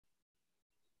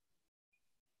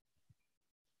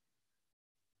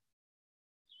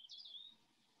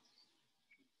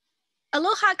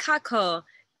Aloha kako,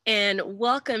 and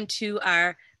welcome to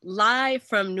our live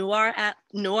from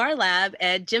NOIRLab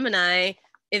at Gemini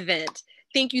event.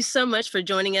 Thank you so much for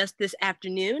joining us this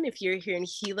afternoon. If you're here in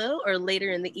Hilo, or later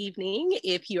in the evening,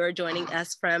 if you are joining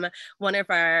us from one of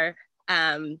our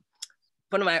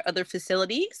other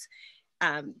facilities.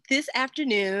 This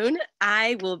afternoon,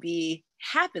 I will be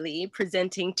happily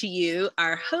presenting to you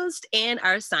our host and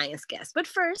our science guest. But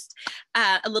first,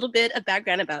 a little bit of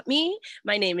background about me.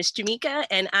 My name is Jamika,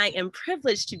 and I am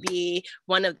privileged to be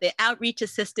one of the outreach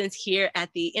assistants here at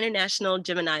the International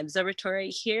Gemini Observatory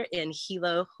here in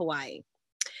Hilo, Hawaii.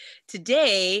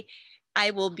 Today, I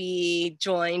will be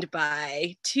joined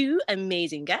by two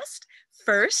amazing guests.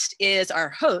 First is our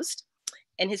host,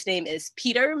 and his name is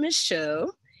Peter Michaud.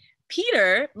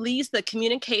 Peter leads the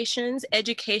Communications,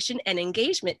 Education, and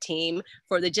Engagement team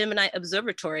for the Gemini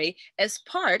Observatory as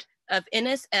part of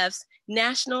NSF's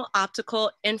National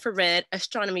Optical Infrared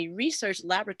Astronomy Research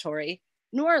Laboratory,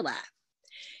 NOIRLab.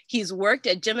 He's worked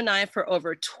at Gemini for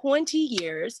over 20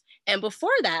 years, and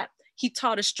before that, he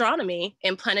taught astronomy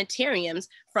in planetariums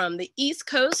from the East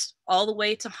Coast all the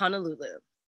way to Honolulu.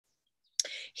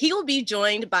 He will be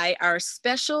joined by our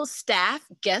special staff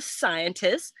guest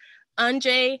scientist,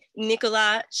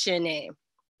 André-Nicolas Chené.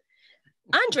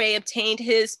 André obtained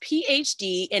his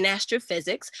PhD in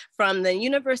astrophysics from the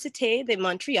Université de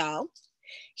Montréal.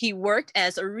 He worked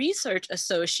as a research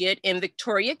associate in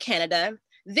Victoria, Canada,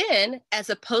 then as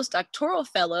a postdoctoral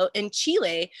fellow in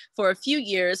Chile for a few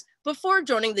years before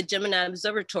joining the Gemini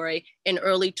Observatory in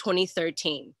early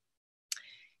 2013.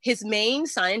 His main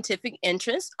scientific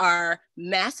interests are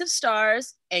massive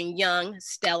stars and young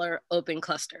stellar open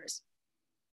clusters.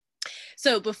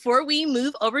 So before we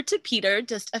move over to Peter,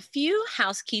 just a few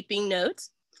housekeeping notes.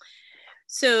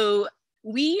 So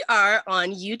we are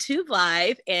on YouTube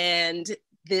Live, and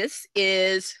this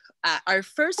is our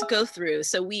first go through.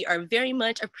 So we are very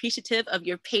much appreciative of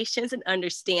your patience and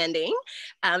understanding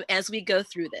as we go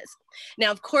through this. Now,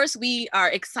 of course, we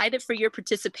are excited for your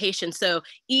participation. So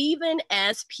even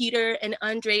as Peter and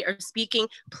Andre are speaking,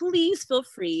 please feel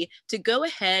free to go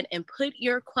ahead and put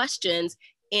your questions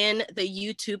in the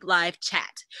YouTube live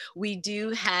chat. We do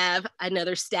have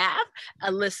another staff,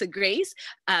 Alyssa Grace,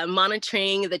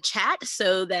 monitoring the chat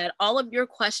so that all of your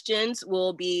questions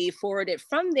will be forwarded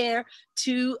from there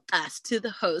to us, to the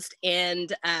host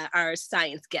and our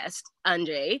science guest,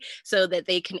 Andre, so that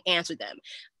they can answer them.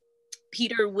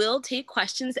 Peter will take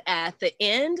questions at the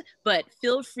end, but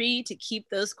feel free to keep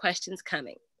those questions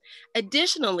coming.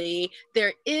 Additionally,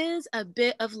 there is a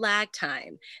bit of lag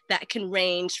time that can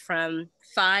range from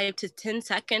 5 to 10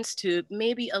 seconds to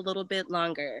maybe a little bit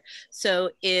longer. So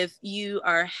if you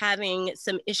are having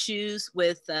some issues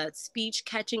with speech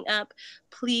catching up,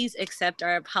 please accept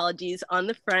our apologies on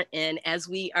the front end as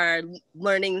we are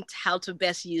learning how to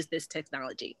best use this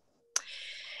technology.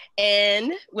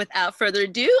 And without further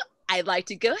ado, I'd like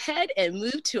to go ahead and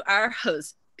move to our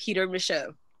host, Peter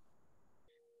Michaud.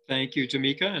 Thank you,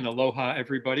 Jamika, and aloha,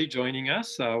 everybody joining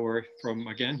us. We're from,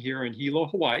 again, here in Hilo,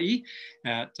 Hawaii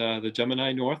at the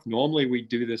Gemini North. Normally, we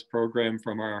do this program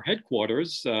from our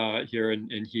headquarters here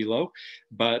in Hilo,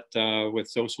 but with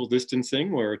social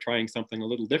distancing, we're trying something a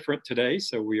little different today.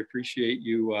 So we appreciate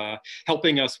you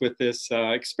helping us with this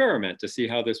experiment to see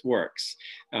how this works.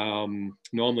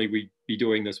 Normally, we'd be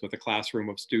doing this with a classroom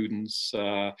of students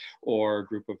or a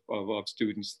group of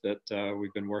students that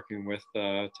we've been working with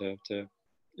to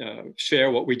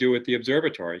share what we do at the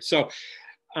observatory. So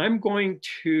I'm going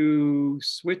to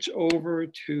switch over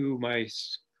to my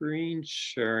screen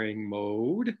sharing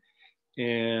mode.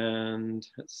 And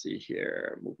let's see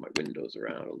here, move my windows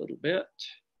around a little bit.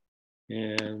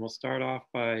 And we'll start off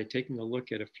by taking a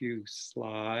look at a few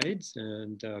slides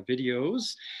and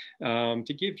videos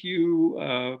to give you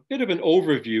a bit of an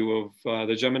overview of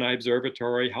the Gemini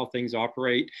Observatory, how things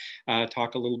operate,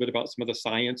 talk a little bit about some of the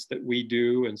science that we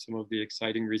do and some of the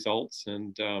exciting results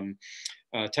and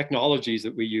technologies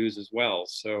that we use as well.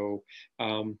 So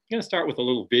I'm going to start with a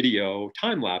little video,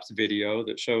 time-lapse video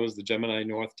that shows the Gemini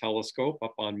North Telescope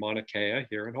up on Mauna Kea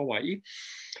here in Hawaii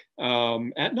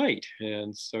at night.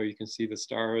 And so you can see the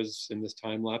stars in this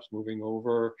time-lapse moving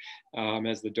over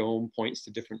as the dome points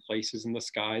to different places in the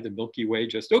sky. The Milky Way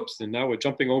just, oops, and now we're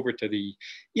jumping over to the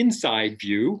inside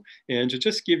view. And to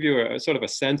just give you a sort of a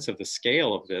sense of the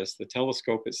scale of this, the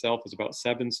telescope itself is about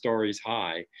 7 stories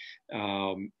high.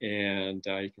 And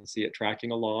and you can see it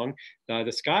tracking along.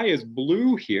 The sky is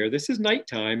blue here. This is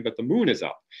nighttime, but the moon is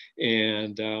up.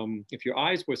 And if your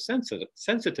eyes were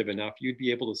sensitive enough, you'd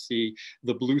be able to see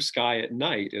the blue sky at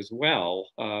night as well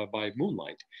by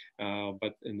moonlight.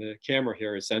 But the camera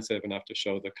here is sensitive enough to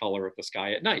show the color of the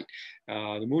sky at night.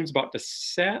 The moon's about to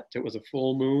set. It was a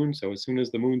full moon, so as soon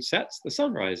as the moon sets, the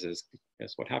sun rises.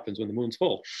 That's what happens when the moon's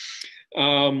full.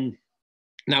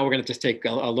 Now we're going to just take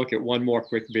a look at one more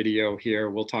quick video here.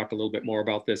 We'll talk a little bit more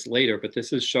about this later, but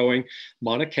this is showing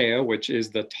Mauna Kea, which is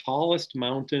the tallest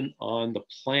mountain on the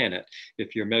planet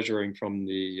if you're measuring from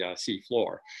the sea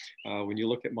floor. When you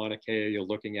look at Mauna Kea, you're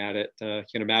looking at it, you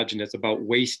can imagine it's about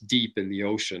waist deep in the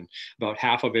ocean. About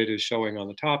half of it is showing on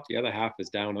the top, the other half is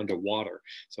down underwater.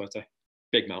 So it's a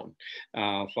big mountain,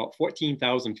 about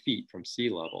 14,000 feet from sea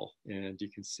level. And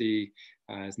you can see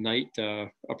as night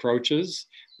approaches,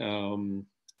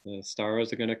 the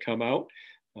stars are going to come out.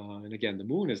 And again, the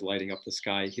moon is lighting up the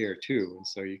sky here too. And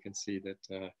so you can see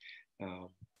that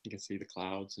you can see the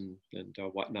clouds and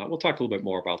whatnot. We'll talk a little bit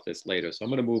more about this later. So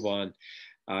I'm going to move on.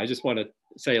 I just want to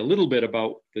say a little bit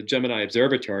about the Gemini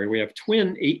Observatory. We have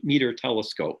twin 8-meter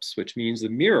telescopes, which means the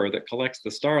mirror that collects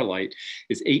the starlight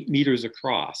is 8 meters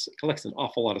across. It collects an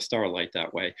awful lot of starlight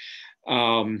that way.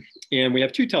 And we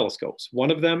have 2 telescopes. One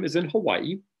of them is in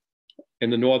Hawaii, in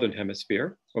the northern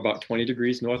hemisphere, about 20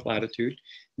 degrees north latitude,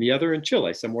 and the other in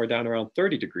Chile, somewhere down around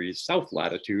 30 degrees south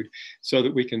latitude, so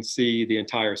that we can see the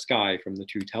entire sky from the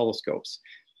 2 telescopes.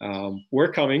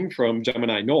 We're coming from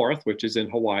Gemini North, which is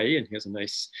in Hawaii, and here's a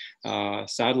nice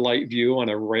satellite view on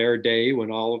a rare day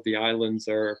when all of the islands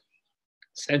are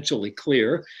essentially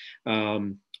clear.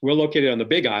 We're located on the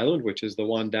Big Island, which is the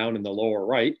one down in the lower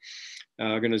right.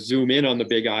 Going to zoom in on the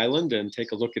Big Island and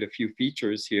take a look at a few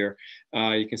features here.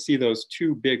 You can see those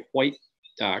 2 big white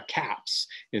caps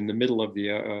in the middle of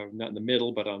the, not in the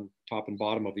middle, but on top and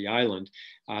bottom of the island.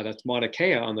 That's Mauna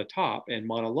Kea on the top and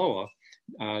Mauna Loa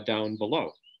down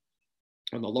below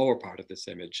on the lower part of this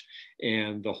image.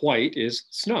 And the white is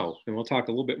snow. And we'll talk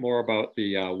a little bit more about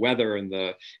the weather and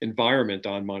the environment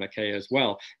on Mauna Kea as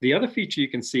well. The other feature you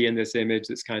can see in this image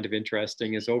that's kind of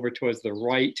interesting is over towards the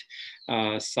right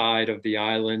side of the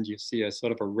island. You see a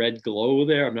sort of a red glow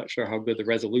there. I'm not sure how good the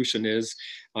resolution is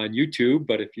on YouTube,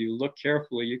 but if you look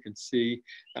carefully, you can see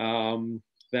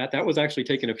that was actually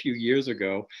taken a few years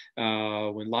ago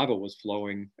when lava was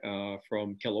flowing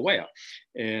from Kilauea.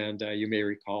 And you may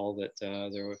recall that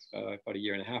there was about 1.5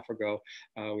 years ago,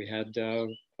 we had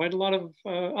quite a lot of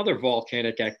other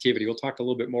volcanic activity. We'll talk a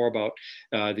little bit more about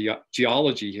the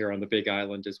geology here on the Big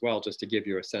Island as well, just to give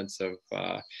you a sense of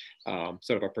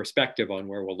sort of a perspective on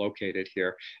where we're located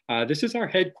here. This is our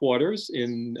headquarters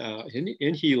in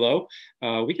Hilo.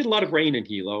 We get a lot of rain in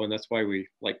Hilo, and that's why we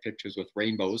like pictures with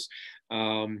rainbows.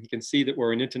 You can see that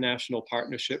we're an international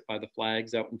partnership by the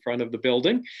flags out in front of the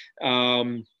building.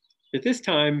 At this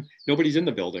time, nobody's in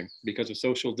the building because of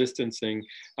social distancing.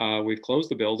 We've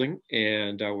closed the building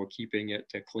and we're keeping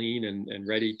it clean and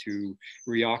ready to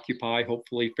reoccupy,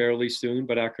 hopefully fairly soon.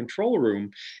 But our control room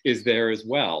is there as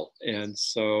well. And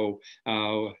so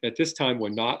at this time, we're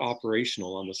not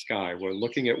operational on the sky. We're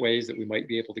looking at ways that we might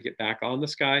be able to get back on the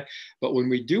sky. But when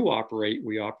we do operate,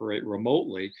 we operate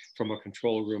remotely from a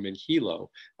control room in Hilo.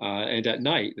 And at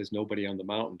night, there's nobody on the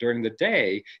mountain. During the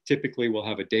day, typically we'll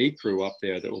have a day crew up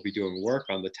there that will be doing work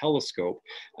on the telescope,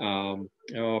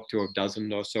 up to a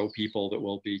dozen or so people that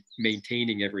will be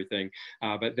maintaining everything,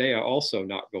 but they are also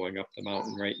not going up the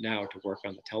mountain right now to work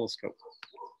on the telescope.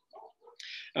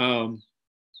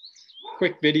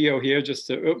 Quick video here, just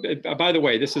to, by the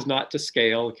way, this is not to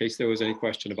scale, in case there was any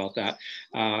question about that.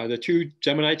 The 2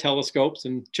 Gemini telescopes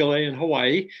in Chile and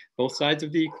Hawaii, both sides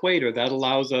of the equator, that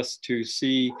allows us to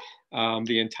see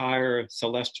the entire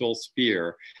celestial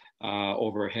sphere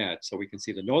overhead. So we can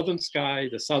see the northern sky,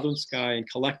 the southern sky, and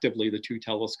collectively the 2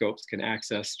 telescopes can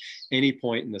access any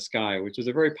point in the sky, which is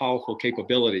a very powerful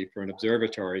capability for an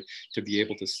observatory to be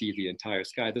able to see the entire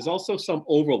sky. There's also some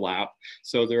overlap,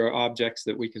 so there are objects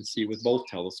that we can see with both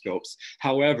telescopes.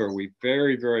 However, we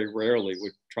very, very rarely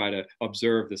would try to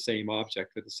observe the same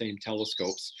object with the same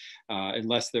telescopes,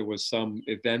 unless there was some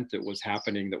event that was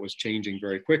happening that was changing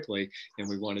very quickly, and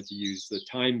we wanted to use the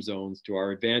time zones to our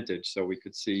advantage so we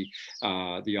could see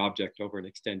the object over an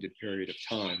extended period of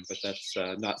time. But that's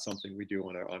not something we do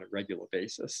on a regular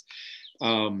basis.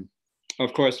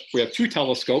 Of course, we have 2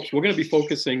 telescopes. We're going to be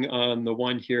focusing on the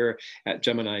one here at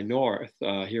Gemini North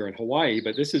here in Hawaii,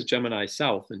 but this is Gemini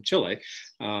South in Chile.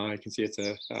 You can see it's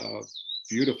a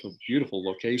beautiful, beautiful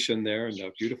location there and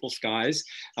beautiful skies.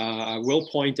 I will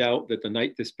point out that the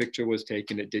night this picture was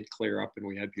taken, it did clear up and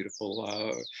we had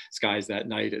beautiful skies that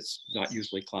night. It's not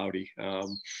usually cloudy.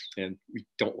 And we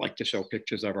don't like to show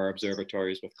pictures of our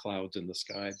observatories with clouds in the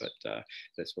sky, but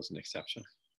this was an exception.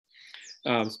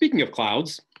 Speaking of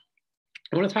clouds,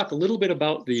 I want to talk a little bit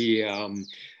about the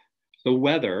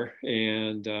weather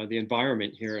and the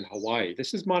environment here in Hawaii.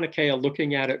 This is Mauna Kea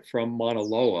looking at it from Mauna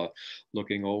Loa,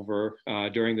 looking over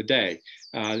during the day.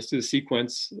 This is a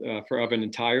sequence of an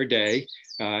entire day.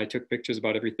 I took pictures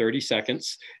about every 30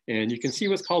 seconds, and you can see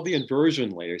what's called the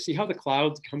inversion layer. See how the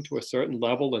clouds come to a certain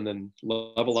level and then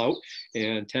level out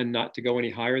and tend not to go any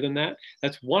higher than that?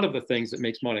 That's one of the things that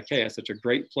makes Mauna Kea such a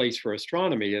great place for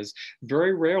astronomy, is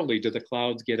very rarely do the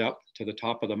clouds get up to the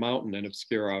top of the mountain and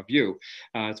obscure our view.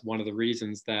 It's one of the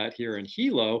reasons that here in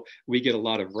Hilo, we get a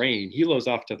lot of rain. Hilo's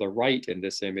off to the right in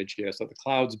this image here, so the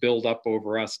clouds build up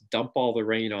over us, dump all the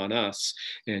rain on us,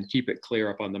 and keep it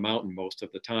clear up on the mountain most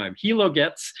of the time. Hilo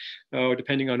gets,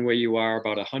 depending on where you are,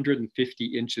 about 150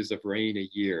 inches of rain a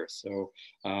year. So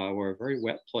we're a very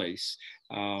wet place.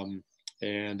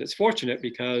 And it's fortunate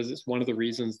because it's one of the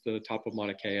reasons the top of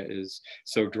Mauna Kea is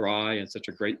so dry and such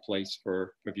a great place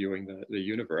for viewing the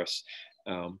universe.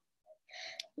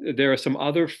 There are some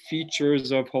other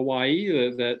features of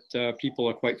Hawaii that people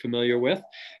are quite familiar with.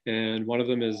 And one of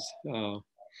them is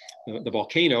the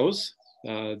volcanoes.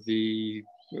 The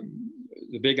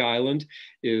Big Island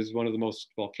is one of the most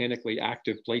volcanically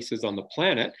active places on the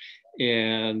planet.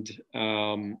 And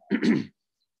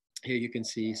here you can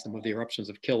see some of the eruptions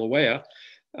of Kilauea.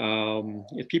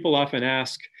 People often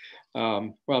ask,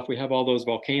 well, if we have all those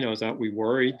volcanoes, aren't we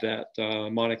worried that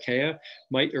Mauna Kea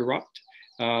might erupt?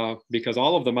 Because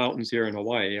all of the mountains here in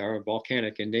Hawaii are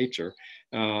volcanic in nature.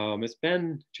 It's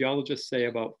been, geologists say,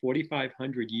 about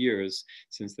 4,500 years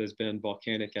since there's been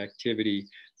volcanic activity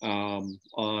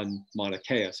on Mauna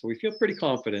Kea. So we feel pretty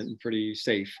confident and pretty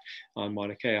safe on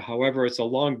Mauna Kea. However, it's a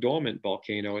long dormant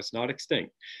volcano. It's not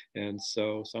extinct. And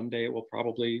so someday it will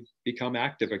probably become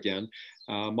active again.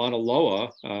 Mauna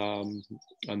Loa, on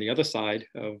the other side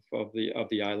of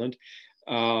the island,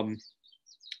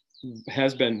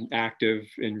 has been active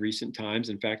in recent times.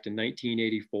 In fact, in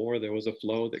 1984, there was a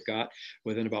flow that got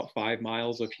within about 5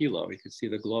 miles of Hilo. You could see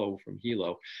the glow from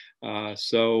Hilo. And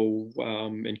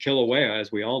Kilauea,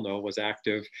 as we all know, was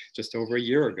active just over a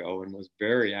year ago and was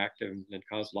very active and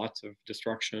caused lots of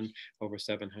destruction. Over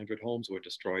 700 homes were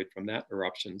destroyed from that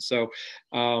eruption. So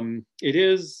it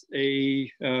is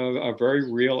a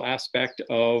very real aspect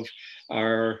of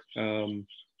our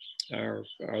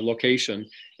location,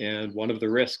 and one of the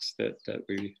risks that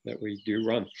we do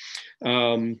run.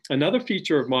 Another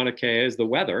feature of Mauna Kea is the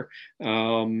weather.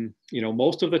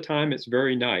 Most of the time it's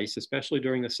very nice, especially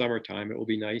during the summertime. It will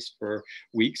be nice for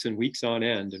weeks and weeks on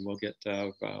end, and we'll get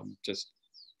just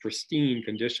pristine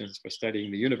conditions for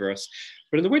studying the universe.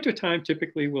 But in the wintertime,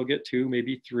 typically we'll get 2,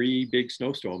 maybe 3 big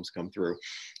snowstorms come through,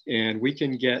 and we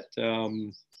can get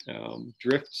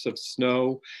drifts of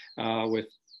snow with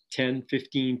 10,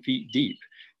 15 feet deep.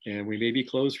 And we may be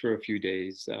closed for a few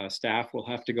days. Staff will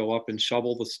have to go up and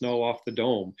shovel the snow off the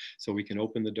dome so we can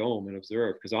open the dome and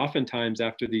observe. Because oftentimes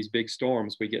after these big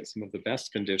storms, we get some of the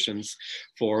best conditions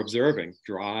for observing.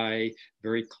 Dry,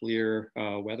 very clear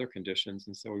weather conditions.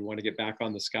 And so we want to get back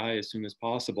on the sky as soon as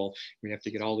possible. We have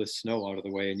to get all this snow out of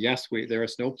the way. And yes, there are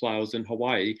snow plows in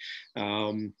Hawaii,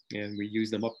 and we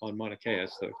use them up on Mauna Kea.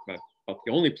 So about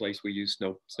the only place we use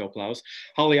snow plows.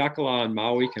 Haleakala on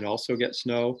Maui can also get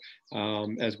snow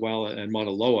as well, and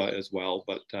Mauna Loa as well.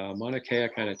 But Mauna Kea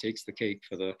kind of takes the cake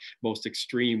for the most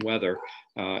extreme weather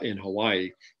in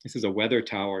Hawaii. This is a weather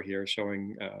tower here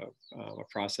showing a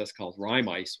process called rime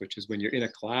ice, which is when you're in a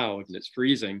cloud and it's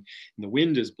freezing and the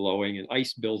wind is blowing and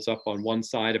ice builds up on one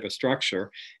side of a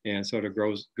structure and sort of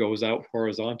goes out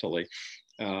horizontally.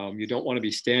 You don't want to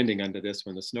be standing under this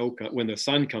when the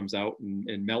sun comes out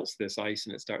and melts this ice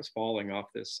and it starts falling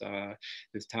off this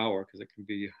tower, because it can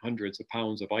be hundreds of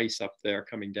pounds of ice up there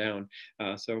coming down.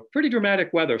 So pretty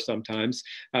dramatic weather sometimes,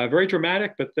 very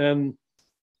dramatic. But then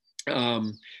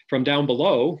from down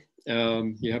below,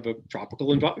 you have a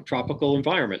tropical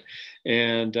environment,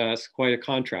 and it's quite a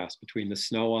contrast between the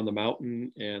snow on the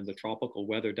mountain and the tropical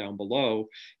weather down below.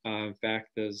 In fact,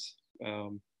 there's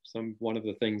one of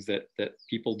the things that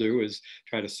people do is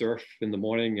try to surf in the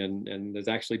morning, and there's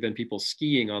actually been people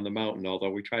skiing on the mountain,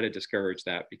 although we try to discourage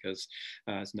that because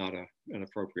it's not an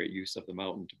appropriate use of the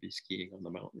mountain to be skiing on the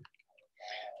mountain.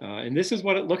 And this is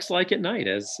what it looks like at night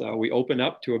as we open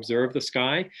up to observe the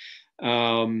sky.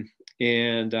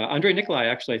 And André-Nicolas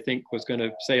actually, I think, was going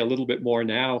to say a little bit more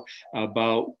now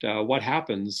about what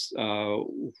happens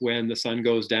when the sun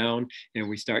goes down and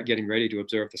we start getting ready to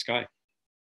observe the sky.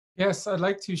 Yes, I'd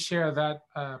like to share that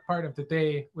part of the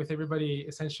day with everybody,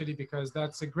 essentially, because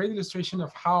that's a great illustration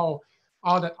of how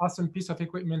all that awesome piece of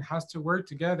equipment has to work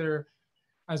together,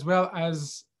 as well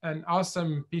as an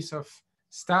awesome piece of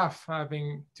staff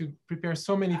having to prepare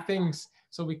so many things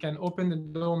so we can open the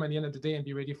dome at the end of the day and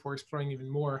be ready for exploring even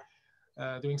more,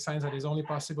 doing science that is only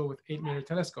possible with 8-meter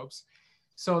telescopes.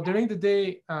 So during the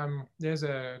day, there's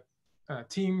a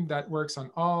team that works on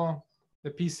all the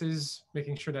pieces,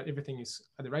 making sure that everything is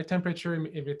at the right temperature,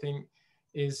 everything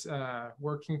is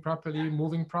working properly,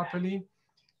 moving properly.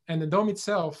 And the dome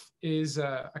itself is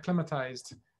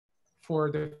acclimatized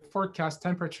for the forecast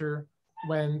temperature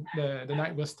when the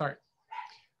night will start.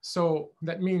 So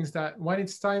that means that when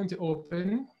it's time to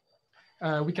open,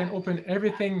 we can open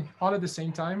everything all at the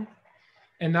same time.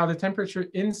 And now the temperature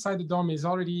inside the dome is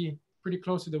already pretty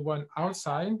close to the one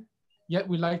outside, yet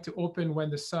we like to open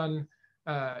when the sun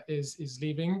is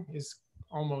leaving, is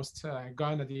almost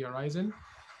gone at the horizon.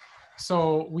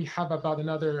 So we have about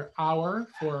another hour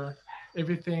for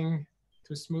everything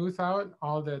to smooth out,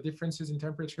 all the differences in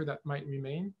temperature that might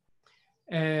remain.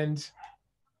 And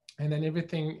then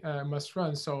everything must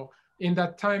run. So in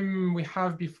that time we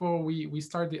have before we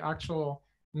start the actual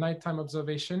nighttime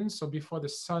observation, so before the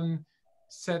sun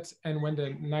sets and when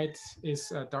the night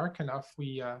is dark enough,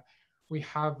 we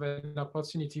have an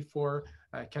opportunity for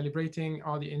calibrating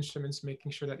all the instruments,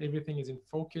 making sure that everything is in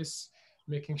focus,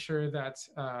 making sure that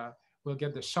we'll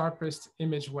get the sharpest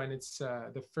image when it's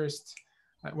the first,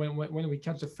 when we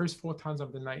catch the first photons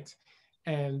of the night.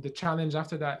 And the challenge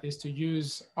after that is to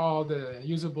use all the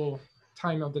usable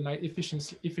time of the night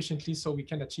efficiently so we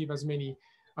can achieve as many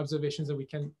observations as we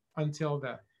can until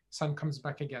the sun comes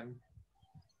back again.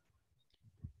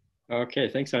 Okay,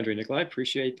 thanks, André-Nicolas. I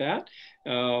appreciate that.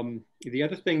 The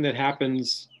other thing that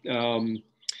happens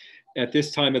at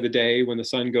this time of the day when the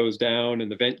sun goes down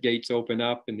and the vent gates open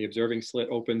up and the observing slit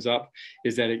opens up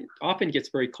is that it often gets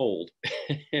very cold.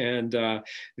 And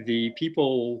the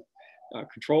people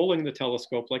controlling the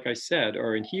telescope, like I said,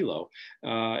 are in helo.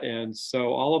 And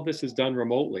so all of this is done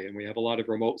remotely. And we have a lot of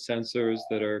remote sensors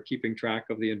that are keeping track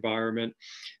of the environment,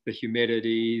 the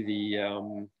humidity,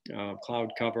 the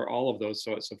cloud cover, all of those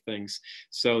sorts of things,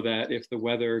 so that if the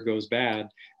weather goes bad,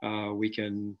 we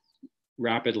can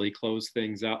rapidly close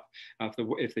things up.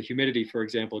 If the humidity, for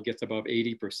example, gets above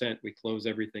 80%, we close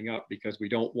everything up because we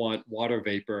don't want water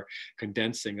vapor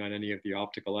condensing on any of the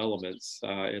optical elements.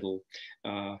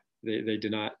 They do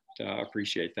not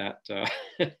appreciate that,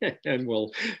 and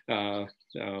will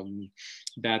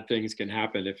bad things can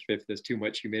happen if there's too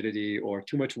much humidity or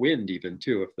too much wind even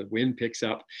too. If the wind picks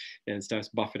up and starts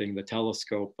buffeting the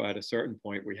telescope, at a certain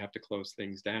point we have to close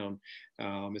things down.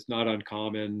 It's not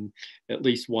uncommon, at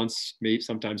least once, maybe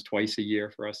sometimes twice a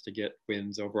year, for us to get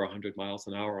winds over 100 miles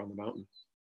an hour on the mountain.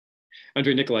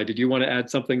 André-Nicolas, did you want to add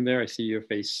something there? I see your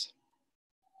face.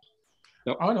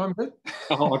 Nope. Oh, no, I'm good.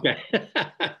 Oh, okay.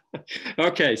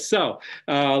 Okay, so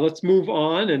let's move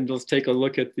on and let's take a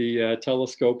look at the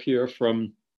telescope here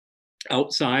from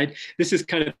outside. This is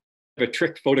kind of a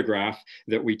trick photograph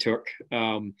that we took,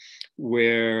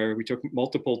 where we took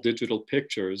multiple digital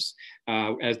pictures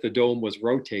as the dome was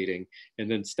rotating and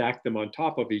then stacked them on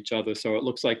top of each other so it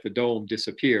looks like the dome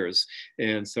disappears.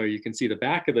 And so you can see the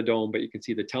back of the dome, but you can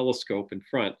see the telescope in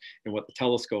front and what the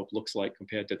telescope looks like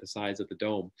compared to the size of the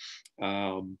dome,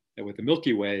 and with the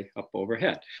Milky Way up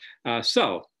overhead.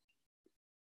 So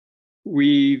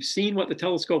we've seen what the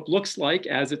telescope looks like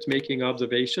as it's making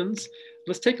observations.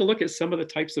 Let's take a look at some of the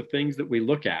types of things that we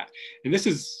look at. And this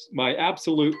is my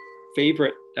absolute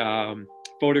favorite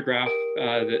photograph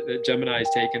that Gemini has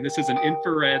taken. This is an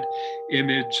infrared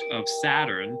image of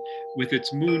Saturn with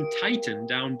its moon Titan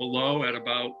down below at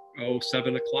about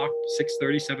 7 o'clock,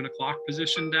 6:30, 7 o'clock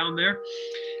position down there.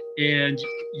 And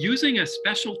using a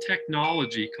special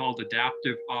technology called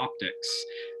adaptive optics,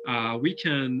 we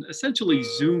can essentially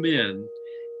zoom in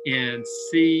and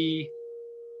see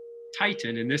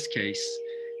Titan, in this case,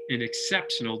 in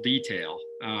exceptional detail.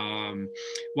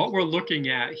 What we're looking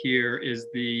at here is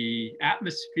the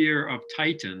atmosphere of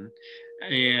Titan,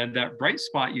 and that bright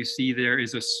spot you see there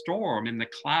is a storm in the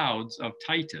clouds of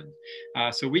Titan.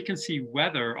 So we can see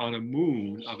weather on a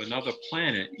moon of another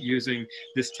planet using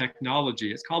this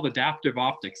technology. It's called adaptive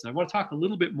optics. And I want to talk a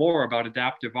little bit more about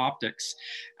adaptive optics.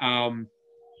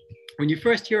 When you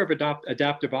first hear of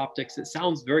adaptive optics, it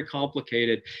sounds very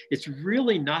complicated. It's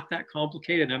really not that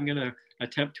complicated. I'm going to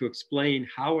attempt to explain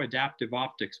how adaptive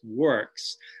optics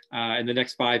works in the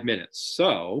next 5 minutes.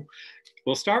 So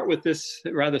We'll start with this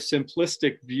rather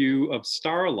simplistic view of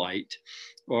starlight,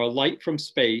 or light from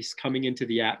space coming into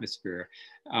the atmosphere.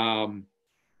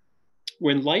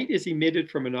 When light is emitted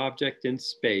from an object in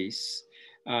space,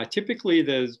 typically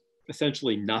there's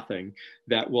essentially nothing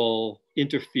that will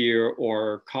interfere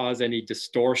or cause any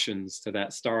distortions to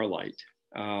that starlight.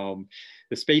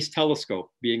 The Space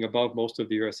Telescope, being above most of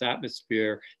the Earth's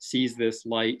atmosphere, sees this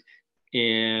light,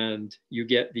 and you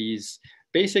get these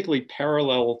basically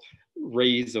parallel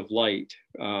rays of light,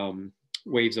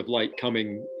 waves of light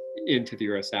coming into the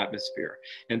Earth's atmosphere.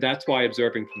 And that's why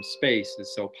observing from space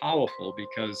is so powerful,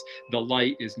 because the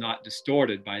light is not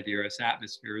distorted by the Earth's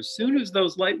atmosphere. As soon as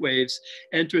those light waves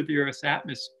enter the Earth's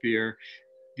atmosphere,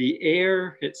 the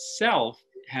air itself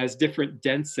has different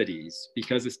densities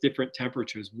because it's different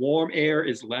temperatures. Warm air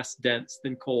is less dense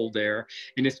than cold air,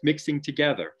 and it's mixing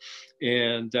together.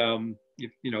 And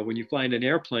when you fly in an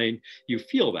airplane, you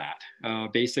feel that.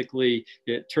 Basically,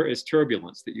 it's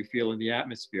turbulence that you feel in the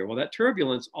atmosphere. Well, that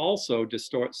turbulence also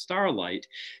distorts starlight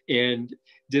and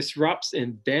disrupts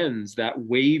and bends that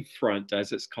wave front,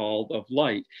 as it's called, of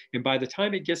light. And by the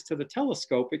time it gets to the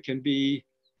telescope, it can be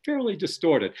fairly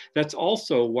distorted. That's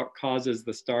also what causes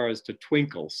the stars to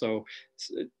twinkle. So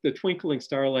the twinkling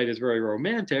starlight is very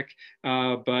romantic,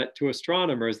 but to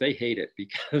astronomers, they hate it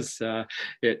because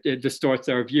it distorts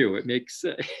our view. It makes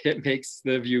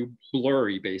the view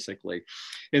blurry, basically.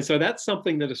 And so that's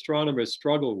something that astronomers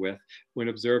struggle with when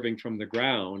observing from the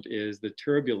ground, is the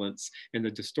turbulence and the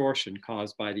distortion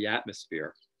caused by the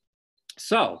atmosphere.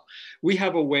 So we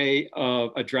have a way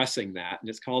of addressing that, and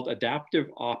it's called adaptive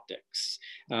optics.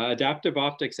 Adaptive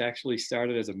optics actually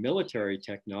started as a military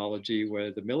technology,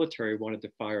 where the military wanted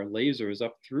to fire lasers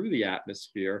up through the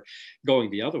atmosphere,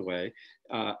 going the other way,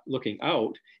 looking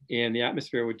out, and the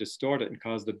atmosphere would distort it and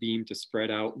cause the beam to spread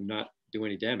out and not do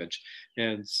any damage.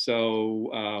 And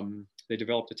so they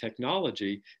developed a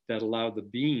technology that allowed the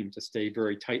beam to stay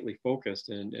very tightly focused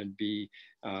and be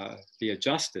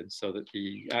adjusted so that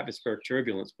the atmospheric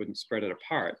turbulence wouldn't spread it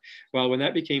apart. Well, when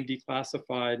that became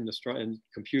declassified and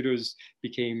computers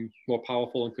became more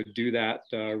powerful and could do that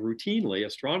routinely,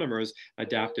 astronomers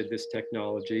adapted this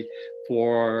technology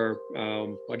for,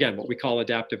 again, what we call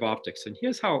adaptive optics. And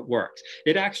here's how it works.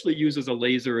 It actually uses a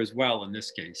laser as well in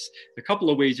this case. A couple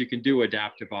of ways you can do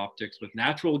adaptive optics: with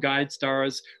natural guide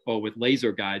stars or with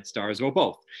laser guide stars, or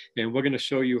both. And we're going to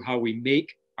show you how we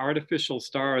make artificial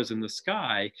stars in the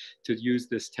sky to use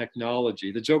this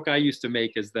technology. The joke I used to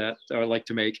make is that, or like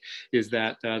to make, is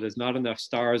that there's not enough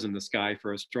stars in the sky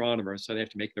for astronomers, so they have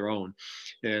to make their own.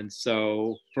 And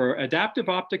so for adaptive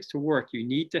optics to work, you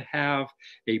need to have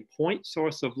a point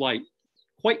source of light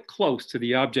quite close to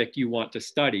the object you want to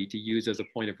study to use as a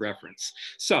point of reference.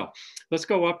 So let's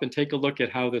go up and take a look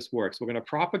at how this works. We're going to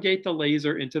propagate the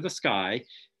laser into the sky.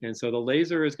 And so the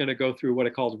laser is going to go through what are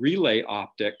called relay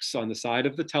optics on the side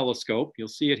of the telescope. You'll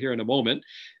see it here in a moment.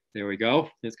 There we go.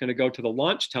 It's going to go to the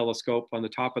launch telescope on the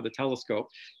top of the telescope,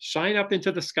 shine up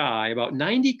into the sky about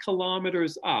 90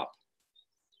 kilometers up.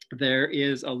 There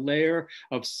is a layer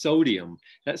of sodium.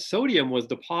 That sodium was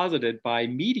deposited by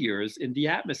meteors in the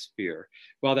atmosphere.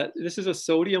 Well, this is a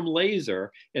sodium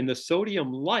laser, and the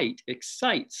sodium light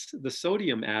excites the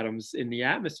sodium atoms in the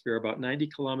atmosphere about 90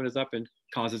 kilometers up and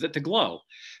causes it to glow.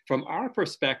 From our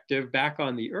perspective back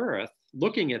on the Earth,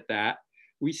 looking at that,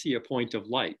 we see a point of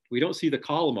light. We don't see the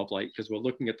column of light because we're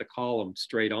looking at the column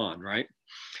straight on, right?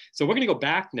 So we're going to go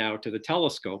back now to the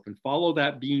telescope and follow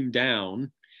that beam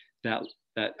down, that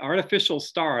artificial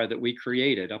star that we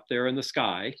created up there in the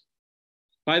sky.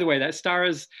 By the way, that star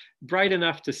is bright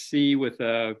enough to see with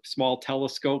a small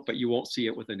telescope, but you won't see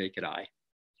it with a naked eye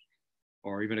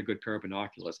or even a good pair of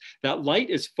binoculars. That light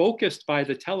is focused by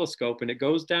the telescope, and it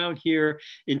goes down here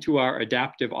into our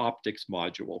adaptive optics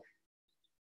module.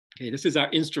 Okay, this is our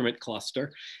instrument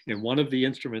cluster, and one of the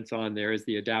instruments on there is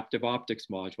the adaptive optics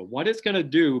module. What it's going to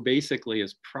do basically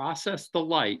is process the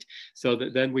light so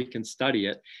that then we can study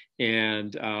it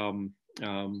and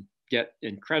get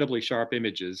incredibly sharp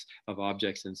images of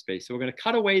objects in space. So we're going to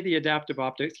cut away the adaptive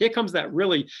optics. Here comes that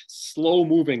really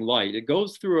slow-moving light. It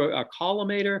goes through a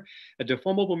collimator, a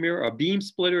deformable mirror, a beam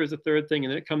splitter is the third thing,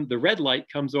 and then the red light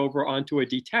comes over onto a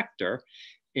detector,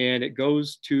 and it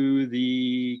goes to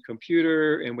the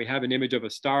computer, and we have an image of a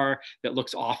star that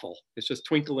looks awful. It's just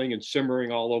twinkling and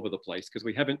shimmering all over the place because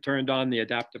we haven't turned on the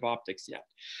adaptive optics yet.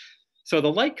 So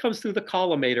the light comes through the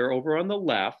collimator over on the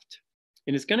left,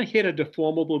 and it's going to hit a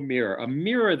deformable mirror, a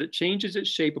mirror that changes its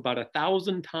shape about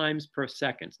 1,000 times per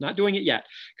second. It's not doing it yet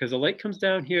because the light comes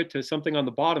down here to something on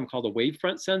the bottom called a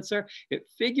wavefront sensor. It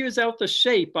figures out the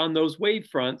shape on those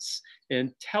wavefronts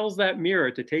and tells that mirror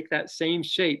to take that same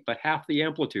shape but half the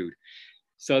amplitude.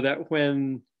 so that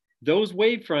when those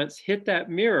wave fronts hit that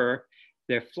mirror,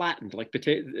 they're flattened, like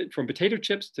from potato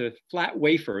chips to flat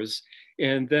wafers.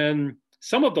 And then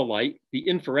some of the light, the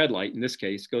infrared light in this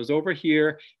case, goes over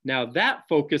here. Now that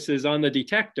focuses on the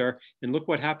detector, and look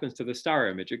what happens to the star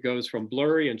image. It goes from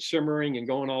blurry and shimmering and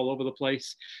going all over the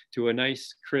place to a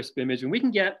nice crisp image. And we can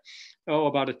get,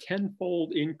 about a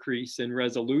 10-fold increase in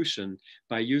resolution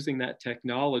by using that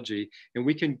technology. And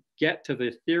we can get to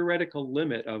the theoretical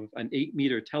limit of an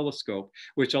 8-meter telescope,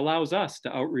 which allows us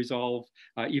to out-resolve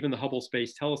even the Hubble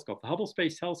Space Telescope. The Hubble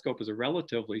Space Telescope is a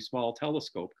relatively small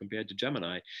telescope compared to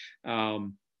Gemini.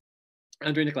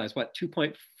 André-Nicolas, what,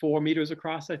 2.4 meters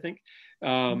across, I think?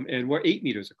 And we're 8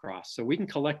 meters across. So we can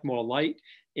collect more light.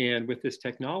 And with this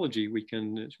technology, we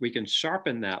can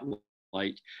sharpen that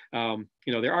light.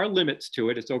 There are limits to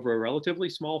it. It's over a relatively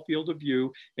small field of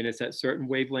view, and it's at certain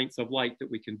wavelengths of light that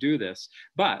we can do this.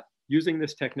 But using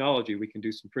this technology, we can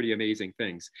do some pretty amazing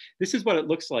things. This is what it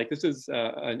looks like. This is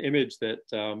an image that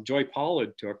Joy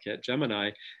Pollard took at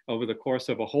Gemini over the course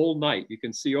of a whole night. You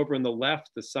can see over on the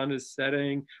left, the sun is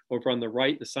setting. Over on the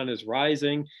right, the sun is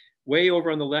rising. Way over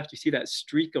on the left, you see that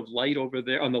streak of light over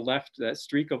there on the left, that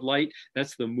streak of light,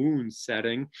 that's the moon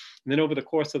setting. And then over the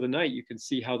course of the night, you can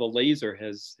see how the laser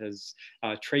has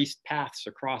traced paths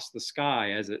across the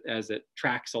sky as it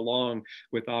tracks along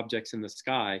with objects in the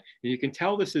sky. And you can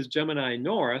tell this is Gemini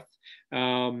North.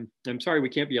 I'm sorry we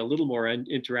can't be a little more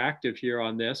interactive here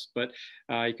on this, but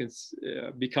you can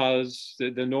because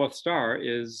the North Star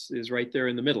is right there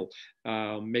in the middle,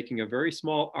 making a very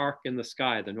small arc in the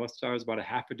sky. The North Star is about a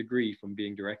half a degree from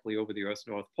being directly over the Earth's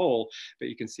North Pole, but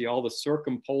you can see all the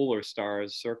circumpolar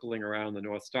stars circling around the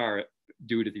North Star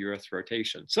due to the Earth's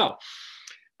rotation. So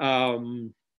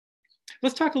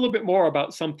let's talk a little bit more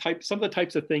about some of the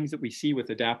types of things that we see with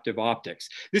adaptive optics.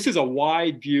 This is a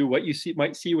wide view, what you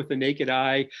might see with the naked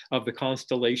eye of the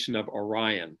constellation of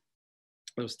Orion.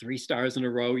 Those 3 stars in a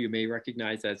row you may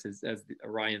recognize as the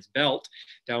Orion's belt.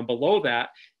 Down below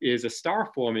that is a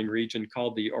star-forming region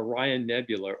called the Orion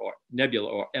Nebula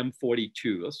or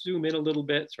M42. Let's zoom in a little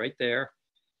bit. It's right there.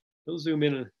 We'll zoom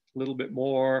in a little bit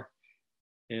more,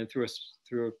 and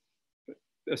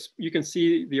you can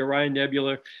see the Orion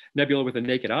Nebula with a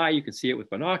naked eye. You can see it with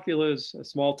binoculars. A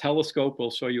small telescope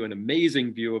will show you an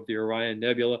amazing view of the Orion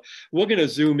Nebula. We're going to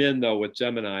zoom in, though, with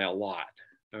Gemini a lot.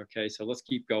 Okay, so let's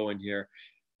keep going here.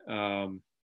 And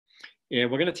we're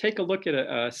going to take a look at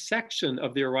a section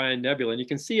of the Orion Nebula. And you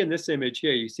can see in this image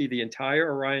here, you see the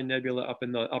entire Orion Nebula up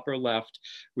in the upper left.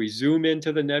 We zoom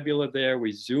into the nebula there.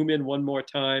 We zoom in one more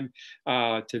time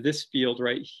to this field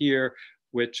right here,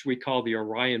 which we call the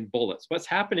Orion bullets. What's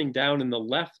happening down in the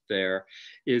left there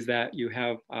is that you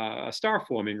have a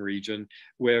star-forming region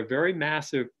where very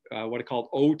massive, what are called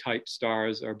O-type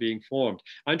stars are being formed.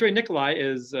 André-Nicolas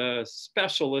is a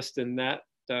specialist in that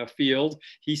field.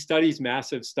 He studies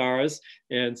massive stars.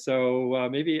 And so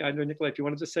maybe, André-Nicolas, if you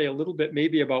wanted to say a little bit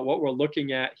maybe about what we're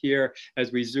looking at here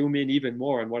as we zoom in even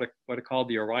more and what are called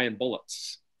the Orion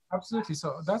bullets. Absolutely.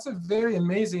 So that's a very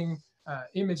amazing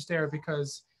image there,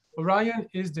 because Orion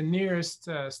is the nearest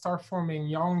young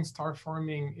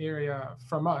star-forming area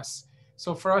from us.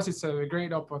 So for us, it's a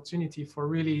great opportunity for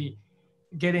really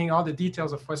getting all the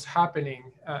details of what's happening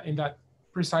in that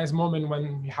precise moment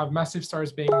when you have massive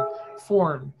stars being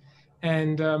formed.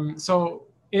 And so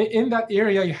in that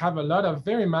area, you have a lot of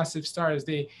very massive stars.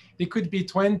 They could be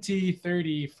 20,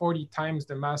 30, 40 times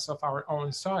the mass of our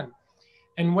own sun.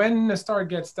 And when a star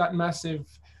gets that massive,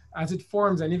 as it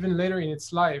forms and even later in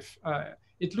its life,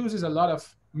 it loses a lot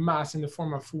of mass in the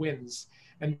form of winds.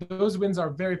 And those winds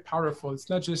are very powerful. It's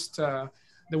not just the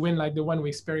wind like the one we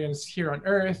experience here on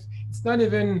Earth. It's not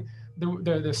even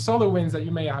the solar winds that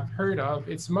you may have heard of.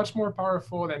 It's much more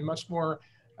powerful and much more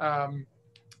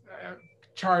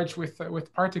charged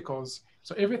with particles.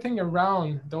 So everything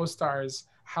around those stars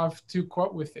have to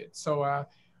cope with it. So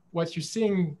what you're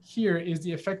seeing here is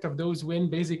the effect of those winds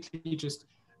basically just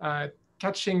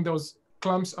catching those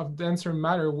clumps of denser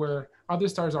matter where other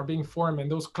stars are being formed,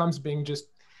 and those clumps being just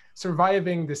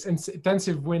surviving this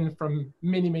intensive wind from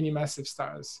many, many massive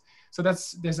stars. So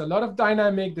there's a lot of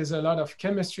dynamic, there's a lot of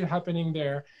chemistry happening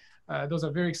there. Those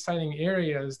are very exciting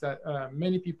areas that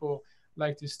many people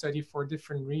like to study for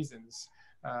different reasons.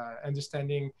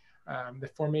 Understanding the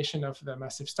formation of the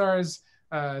massive stars,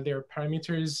 their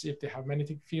parameters, if they have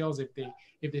magnetic fields, if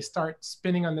they start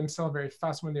spinning on themselves very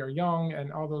fast when they're young,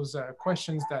 and all those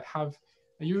questions that have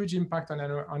a huge impact on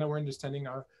our understanding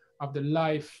of the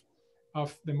life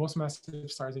of the most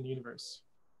massive stars in the universe.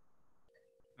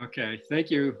 Okay,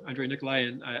 thank you, André-Nicolas.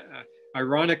 And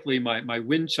ironically, my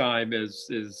wind chime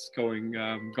is going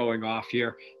off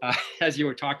here as you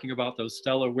were talking about those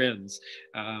stellar winds.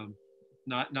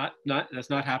 That's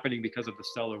not happening because of the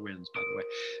stellar winds, by the way.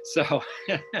 So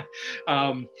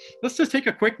let's just take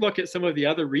a quick look at some of the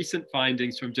other recent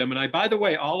findings from Gemini. By the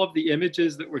way, all of the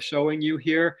images that we're showing you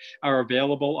here are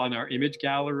available on our image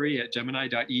gallery at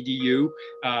gemini.edu,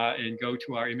 and go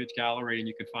to our image gallery and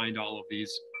you can find all of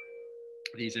these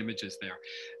images there.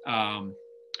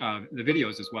 The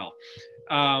videos as well.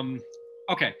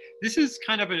 Okay, this is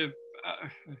kind of a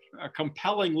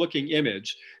compelling looking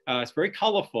image. It's very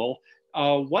colorful.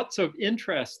 What's of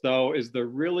interest, though, is the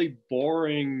really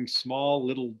boring small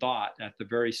little dot at the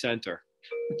very center.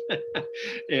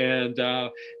 And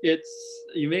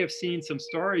you may have seen some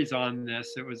stories on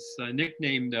this. It was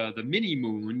nicknamed the mini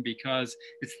moon because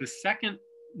it's the second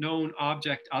known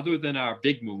object other than our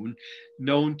big moon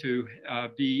known to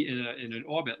be in an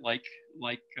orbit like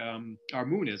our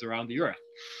moon is around the Earth.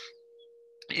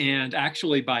 And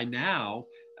actually by now,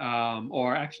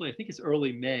 or actually I think it's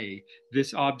early May,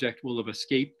 this object will have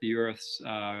escaped the Earth's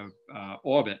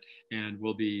orbit and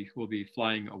will be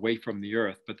flying away from the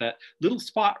Earth. But that little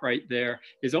spot right there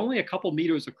is only a couple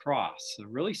meters across, a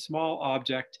really small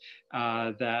object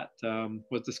that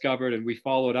was discovered, and we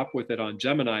followed up with it on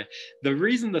Gemini. The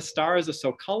reason the stars are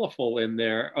so colorful in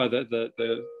there, or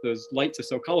those lights are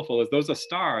so colorful, is those are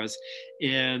stars,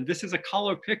 and this is a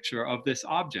color picture of this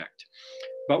object.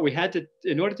 But we had to,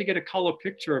 in order to get a color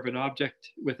picture of an object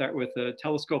with a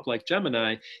telescope like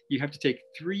Gemini, you have to take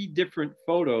 3 different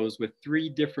photos with 3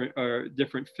 different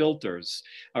filters,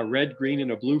 a red, green,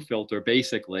 and a blue filter,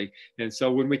 basically. And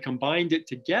so when we combined it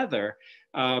together,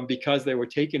 because they were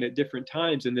taken at different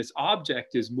times and this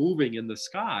object is moving in the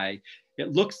sky,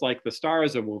 it looks like the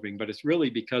stars are moving, but it's really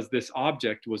because this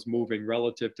object was moving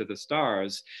relative to the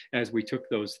stars as we took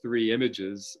those 3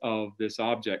 images of this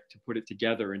object to put it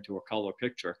together into a color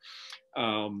picture.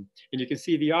 And you can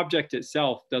see the object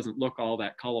itself doesn't look all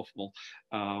that colorful.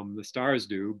 The stars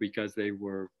do because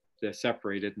they're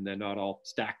separated and they're not all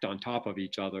stacked on top of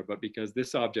each other, but because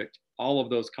this object, all of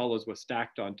those colors were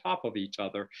stacked on top of each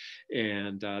other,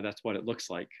 and that's what it looks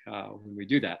like when we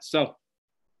do that. So,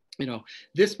 you know,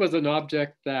 this was an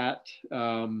object that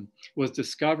was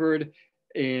discovered,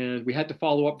 and we had to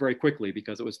follow up very quickly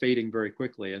because it was fading very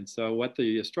quickly. And so what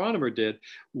the astronomer did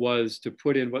was to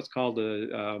put in what's called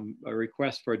a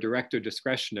request for director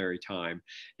discretionary time.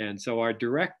 And so our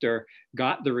director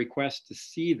got the request to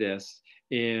see this,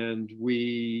 and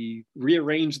we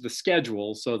rearranged the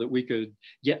schedule so that we could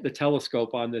get the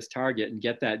telescope on this target and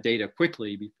get that data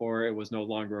quickly before it was no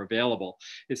longer available.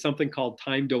 It's something called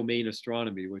time domain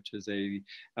astronomy, which is a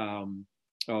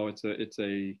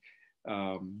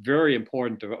very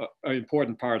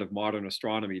important part of modern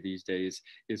astronomy these days,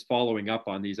 is following up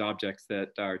on these objects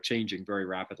that are changing very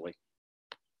rapidly.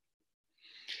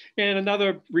 And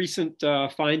another recent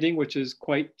finding, which is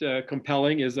quite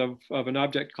compelling, is of an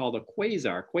object called a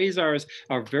quasar. Quasars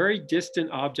are very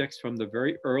distant objects from the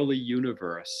very early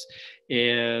universe.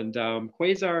 And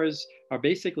quasars are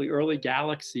basically early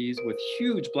galaxies with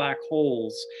huge black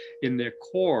holes in their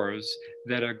cores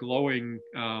that are glowing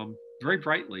very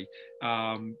brightly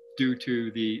due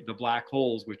to the black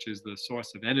holes, which is the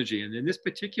source of energy. And in this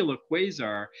particular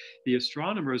quasar, the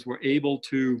astronomers were able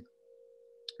to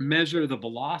measure the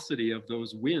velocity of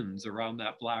those winds around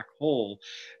that black hole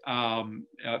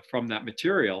from that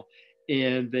material.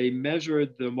 And they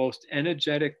measured the most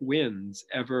energetic winds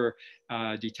ever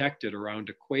detected around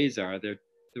a quasar.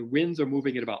 The winds are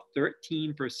moving at about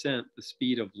 13% the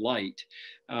speed of light.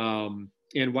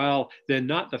 And while they're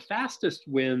not the fastest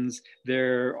winds,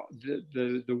 the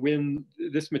wind,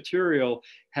 this material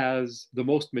has the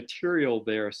most material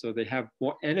there, so they have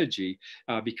more energy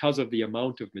because of the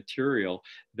amount of material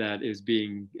that is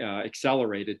being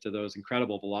accelerated to those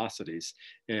incredible velocities.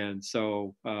 And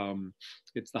so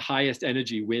it's the highest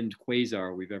energy wind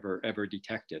quasar we've ever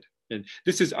detected. And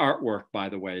this is artwork, by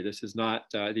the way. This is not;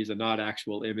 these are not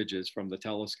actual images from the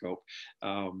telescope.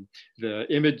 The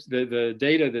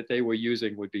data that they were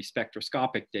using would be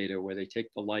spectroscopic data, where they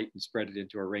take the light and spread it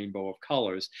into a rainbow of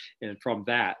colors, and from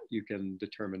that you can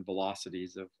determine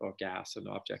velocities of gas and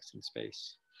objects in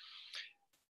space.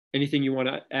 Anything you want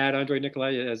to add,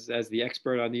 André-Nicolas, as the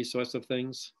expert on these sorts of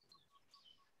things?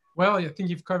 Well, I think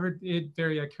you've covered it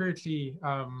very accurately.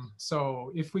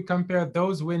 So if we compare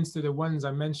those winds to the ones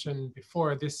I mentioned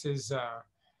before, this is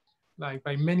like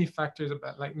by many factors,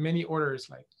 like many orders.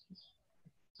 Like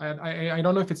I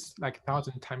don't know if it's like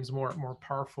 1,000 times more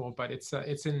powerful, but it's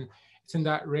in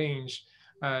that range.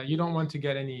 You don't want to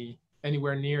get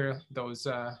anywhere near those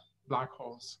black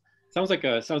holes. Sounds like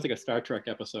a Star Trek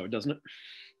episode, doesn't it?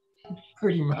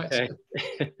 Pretty much. Okay.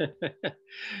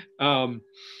 um,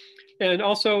 and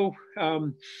also,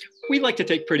 we like to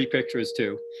take pretty pictures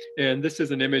too. And this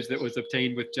is an image that was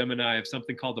obtained with Gemini of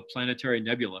something called the planetary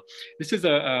nebula. This is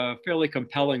a fairly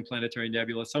compelling planetary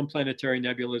nebula. Some planetary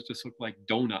nebulas just look like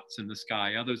donuts in the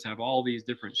sky. Others have all these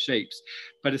different shapes.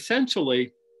 But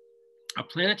essentially, a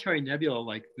planetary nebula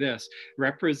like this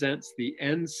represents the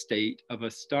end state of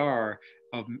a star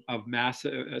of mass,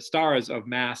 stars of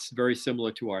mass very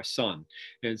similar to our sun.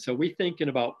 And so we think in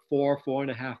about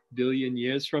 4.5 billion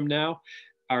years from now,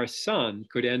 our sun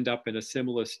could end up in a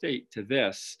similar state to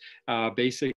this.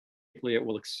 Basically, it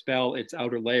will expel its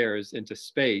outer layers into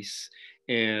space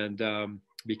and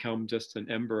become just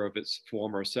an ember of its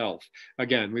former self.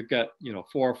 Again, we've got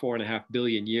 4.5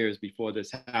 billion years before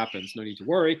this happens. No need to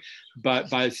worry. But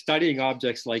by studying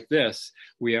objects like this,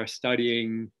 we are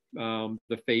studying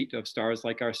the fate of stars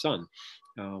like our sun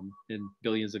in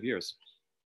billions of years.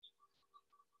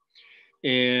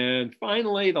 And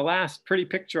finally, the last pretty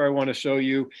picture I want to show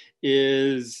you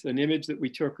is an image that we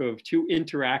took of two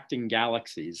interacting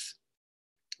galaxies.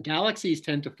 Galaxies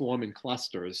tend to form in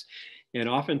clusters. And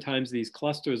oftentimes these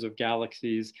clusters of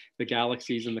galaxies, the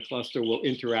galaxies in the cluster will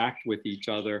interact with each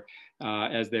other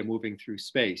as they're moving through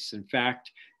space. In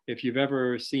fact, if you've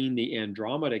ever seen the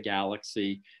Andromeda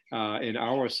galaxy in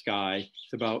our sky,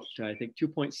 it's about, I think,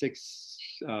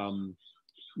 2.6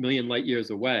 million light years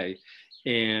away.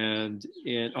 And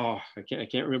I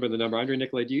can't remember the number.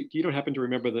 André-Nicolas, you don't happen to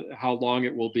remember how long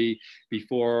it will be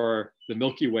before the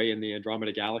Milky Way and the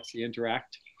Andromeda galaxy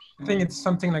interact? I think it's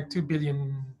something like 2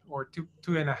 billion or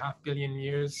 2.5 billion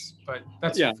years, but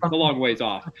that's it's a long ways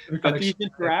off. But these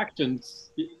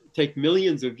interactions take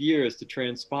millions of years to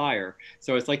transpire.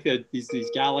 So it's like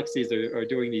these galaxies are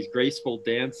doing these graceful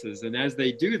dances. And as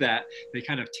they do that, they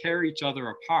kind of tear each other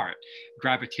apart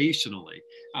gravitationally.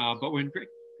 But when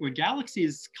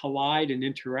galaxies collide and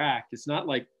interact, it's not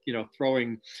like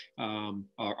throwing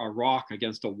a rock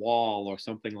against a wall or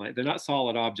something like. They're not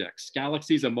solid objects.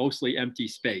 Galaxies are mostly empty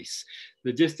space.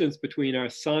 The distance between our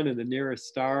sun and the nearest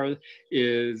star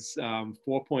is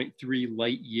 4.3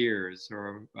 light years,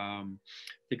 or I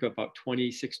think about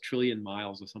 26 trillion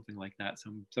miles or something like that.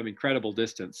 Some incredible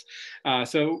distance.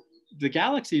 So the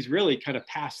galaxies really kind of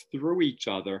pass through each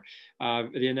other.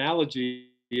 The analogy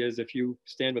is if you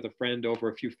stand with a friend over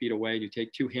a few feet away and you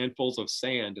take two handfuls of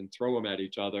sand and throw them at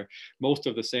each other, most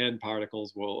of the sand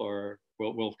particles will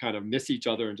kind of miss each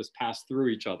other and just pass through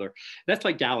each other. That's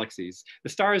like galaxies. The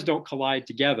stars don't collide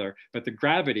together, but the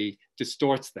gravity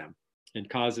distorts them and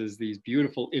causes these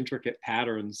beautiful, intricate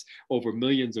patterns over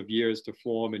millions of years to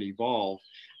form and evolve.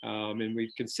 And we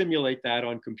can simulate that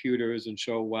on computers and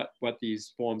show what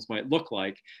these forms might look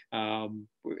like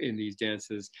in these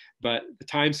dances. But the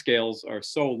timescales are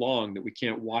so long that we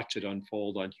can't watch it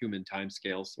unfold on human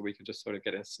timescales. So we can just sort of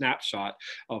get a snapshot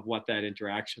of what that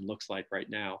interaction looks like right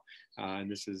now. And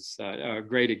this is a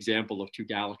great example of two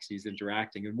galaxies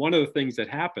interacting. And one of the things that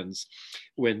happens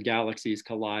when galaxies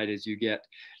collide is you get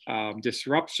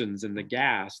disruptions in the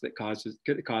gas that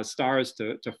cause stars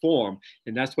to form.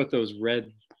 And that's what those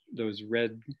red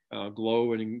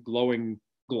glowing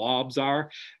globs are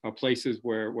places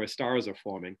where stars are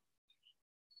forming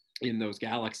in those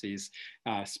galaxies,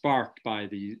 sparked by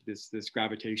this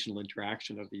gravitational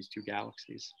interaction of these two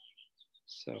galaxies.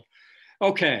 So,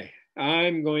 okay,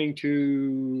 I'm going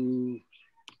to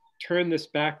turn this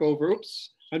back over. Oops,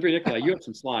 André-Nicolas, you have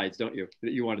some slides, don't you,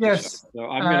 that you wanted to show? So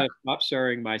I'm going to stop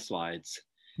sharing my slides.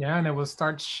 Yeah, and I will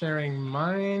start sharing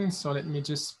mine. So let me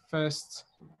just first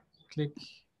click.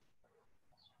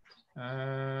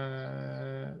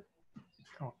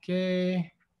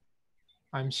 Okay,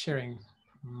 I'm sharing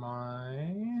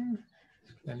mine,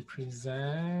 then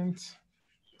present.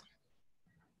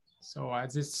 So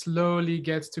as it slowly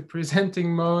gets to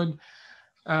presenting mode,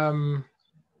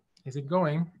 is it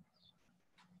going?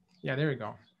 Yeah, there we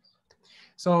go.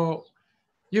 So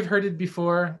you've heard it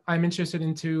before. I'm interested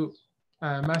into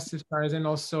massive stars and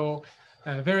also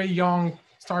very young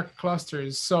star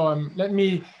clusters. So let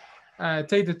me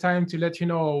take the time to let you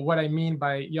know what I mean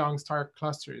by young star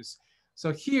clusters.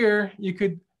 So here you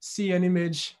could see an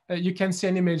image, you can see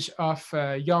an image of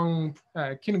a young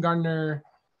kindergartner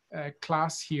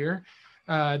class here.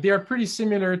 They are pretty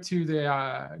similar to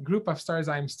the group of stars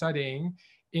I'm studying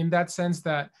in that sense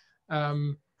that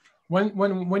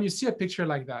when you see a picture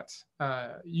like that,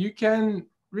 you can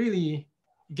really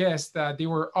guess that they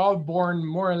were all born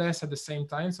more or less at the same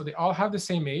time. So they all have the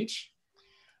same age.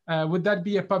 Would that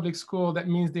be a public school? That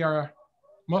means they are,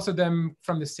 most of them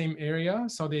from the same area.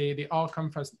 So they all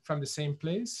come from the same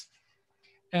place.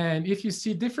 And if you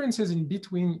see differences in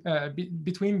between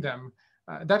them,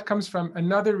 that comes from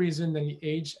another reason than the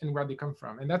age and where they come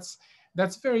from. And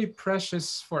that's very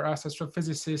precious for us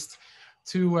astrophysicists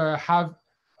to have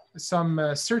some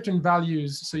certain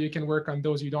values so you can work on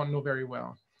those you don't know very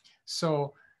well.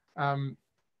 So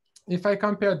if I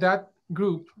compare that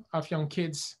group of young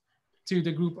kids to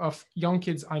the group of young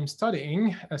kids I'm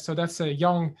studying, so that's a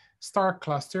young star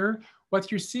cluster. What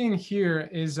you're seeing here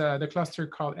is the cluster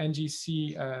called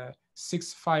NGC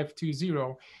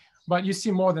 6520, but you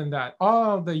see more than that.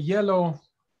 All the yellow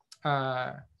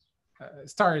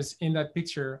stars in that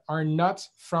picture are not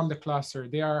from the cluster.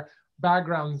 They are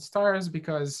background stars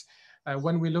because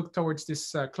when we look towards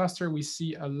this cluster, we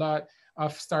see a lot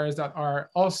of stars that are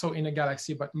also in a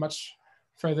galaxy, but much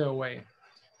further away.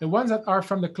 The ones that are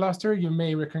from the cluster, you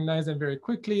may recognize them very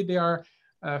quickly. They are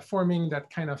forming that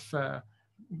kind of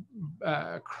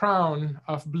crown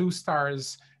of blue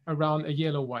stars around a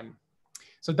yellow one.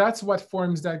 So that's what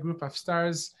forms that group of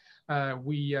stars.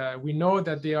 We know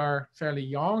that they are fairly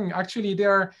young. Actually, they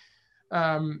are,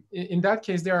 in that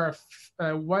case, they are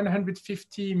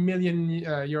 150 million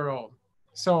year old.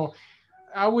 So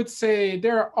I would say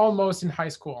they're almost in high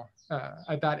school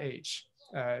at that age.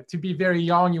 To be very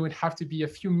young, you would have to be a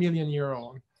few million year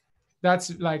old.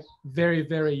 That's like very,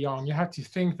 very young. You have to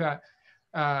think that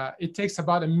it takes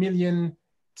about 1 million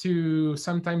to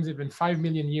sometimes even 5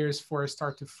 million years for a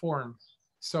star to form.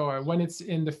 So when it's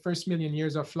in the first million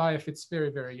years of life, it's very,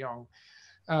 very young.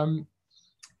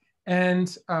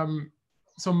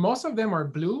 So most of them are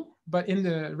blue, but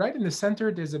right in the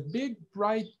center, there's a big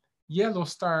bright yellow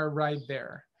star right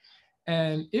there.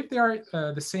 And if they are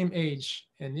the same age,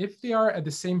 and if they are at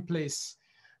the same place,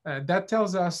 that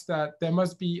tells us that there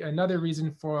must be another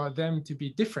reason for them to be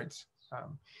different.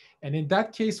 And in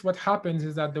that case, what happens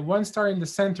is that the one star in the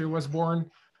center was born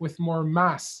with more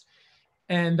mass.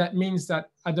 And that means that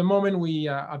at the moment we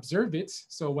observe it,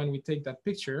 so when we take that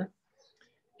picture,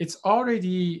 it's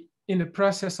already in the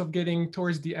process of getting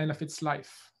towards the end of its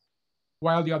life,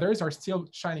 while the others are still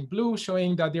shining blue,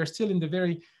 showing that they're still in the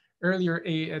very earlier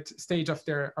stage of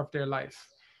their life.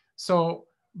 So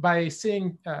by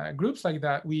seeing groups like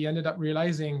that, we ended up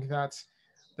realizing that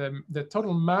the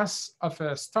total mass of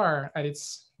a star at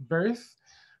its birth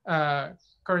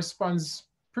corresponds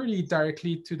pretty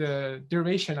directly to the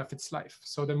duration of its life.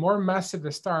 So the more massive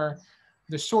the star,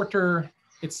 the shorter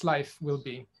its life will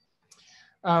be.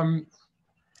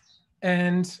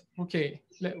 And okay,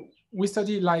 we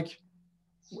study, like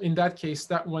in that case,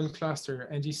 that one cluster,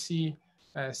 NGC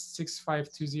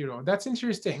 6520. That's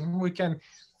interesting. We can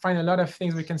find a lot of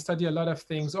things. We can study a lot of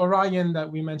things. Orion, that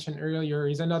we mentioned earlier,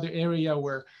 is another area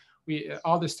where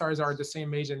all the stars are the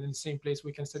same age and in the same place.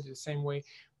 We can study the same way.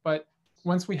 But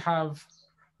once we have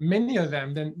many of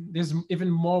them, then there's even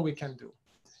more we can do.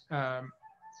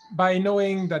 By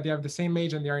knowing that they have the same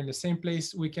age and they are in the same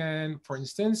place, we can, for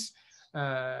instance,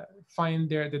 find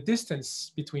the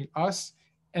distance between us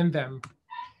and them.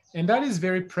 And that is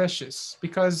very precious,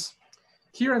 because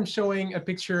here I'm showing a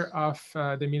picture of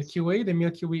the Milky Way. The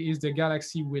Milky Way is the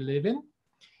galaxy we live in.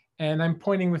 And I'm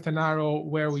pointing with an arrow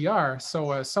where we are,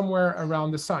 so somewhere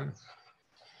around the sun.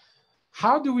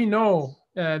 How do we know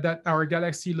that our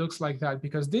galaxy looks like that?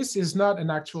 Because this is not an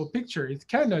actual picture. It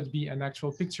cannot be an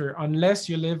actual picture unless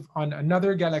you live on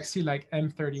another galaxy like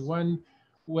M31,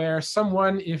 where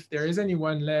someone, if there is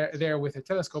anyone there with a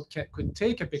telescope, could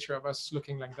take a picture of us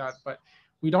looking like that. But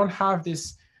we don't have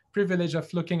this privilege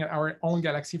of looking at our own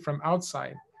galaxy from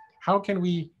outside. How can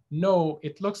we know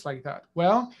it looks like that?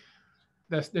 Well,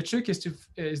 the trick is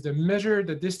to measure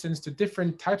the distance to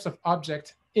different types of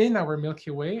objects in our Milky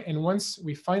Way. And once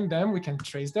we find them, we can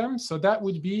trace them. So that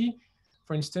would be,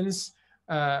 for instance,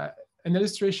 an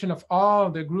illustration of all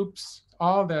the groups,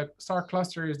 all the star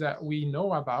clusters that we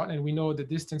know about, and we know the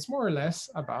distance more or less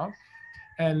about.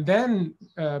 And then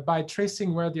by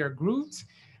tracing where they are grouped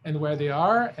and where they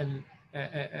are, and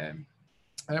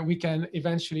we can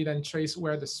eventually then trace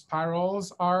where the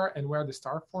spirals are and where the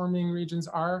star forming regions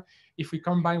are. If we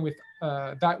combine with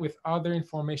that with other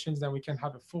informations, then we can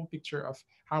have a full picture of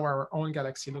how our own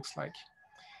galaxy looks like.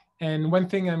 And one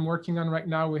thing I'm working on right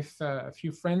now with a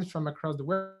few friends from across the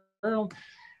world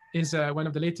is one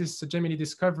of the latest Gemini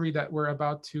discovery that we're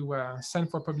about to send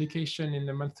for publication in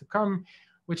the month to come,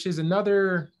 which is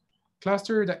another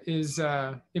cluster that is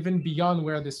even beyond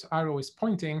where this arrow is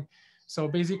pointing. So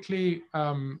basically,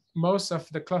 most of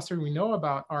the cluster we know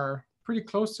about are pretty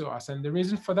close to us. And the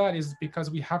reason for that is because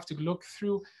we have to look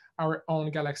through our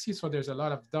own galaxy. So there's a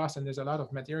lot of dust and there's a lot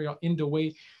of material in the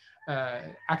way,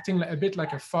 acting a bit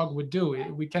like a fog would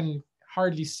do. We can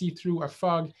hardly see through a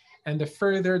fog, and the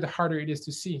further, the harder it is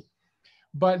to see.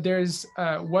 But there's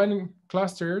one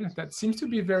cluster that seems to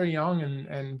be very young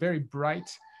and very bright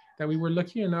that we were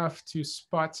lucky enough to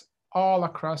spot all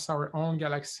across our own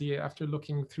galaxy after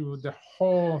looking through the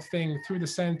whole thing, through the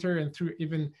center and through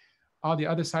even all the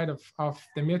other side of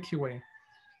the Milky Way.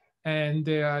 And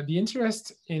the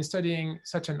interest in studying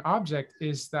such an object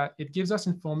is that it gives us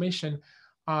information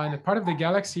on a part of the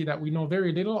galaxy that we know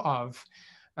very little of.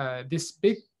 This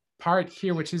big part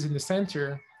here, which is in the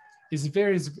center, is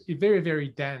very, very, very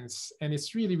dense, and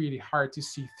it's really, really hard to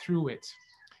see through it.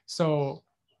 So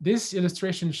this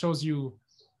illustration shows you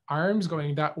arms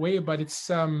going that way, but it's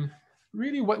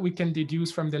really what we can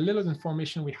deduce from the little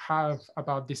information we have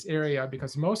about this area,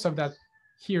 because most of that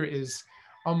here is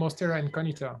almost terra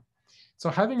incognita. So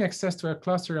having access to a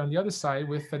cluster on the other side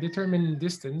with a determined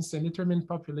distance and determined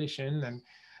population, and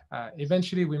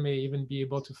eventually we may even be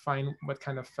able to find what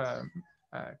kind of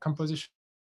composition,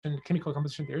 chemical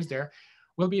composition there,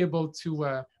 we'll be able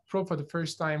to probe for the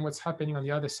first time what's happening on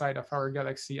the other side of our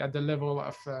galaxy at the level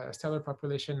of stellar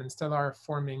population and stellar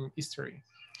forming history,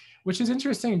 which is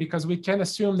interesting because we can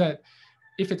assume that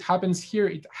if it happens here,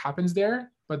 it happens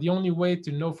there, but the only way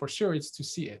to know for sure is to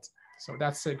see it. So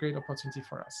that's a great opportunity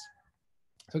for us.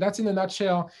 So that's in a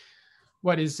nutshell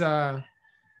what is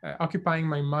occupying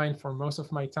my mind for most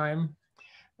of my time.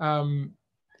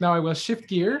 Now I will shift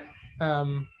gear.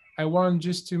 I want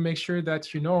just to make sure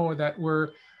that you know that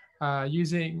we're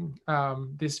using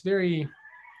this very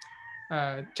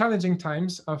challenging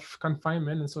times of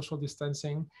confinement and social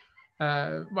distancing,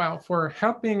 well, for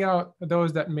helping out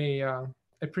those that may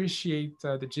appreciate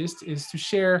the gist, is to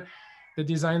share the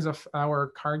designs of our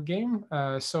card game.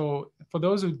 So for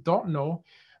those who don't know,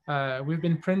 we've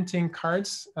been printing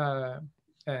cards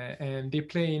and they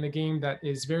play in a game that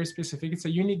is very specific. It's a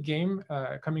unique game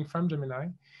coming from Gemini.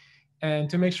 And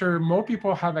to make sure more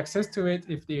people have access to it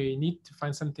if they need to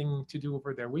find something to do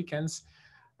over their weekends,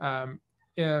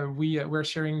 we're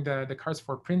sharing the cards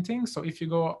for printing. So if you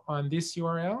go on this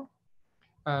URL,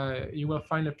 you will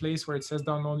find a place where it says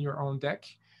download your own deck.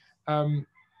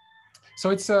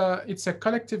 So it's a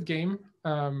collective game.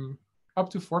 Up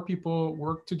to 4 people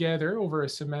work together over a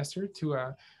semester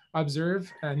to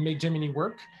observe and make Gemini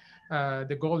work.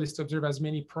 The goal is to observe as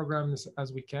many programs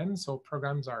as we can. So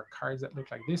programs are cards that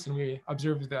look like this, and we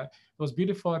observe those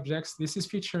beautiful objects. This is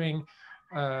featuring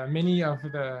many of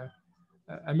the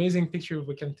amazing pictures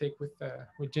we can take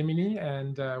with Gemini,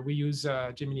 and we use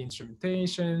Gemini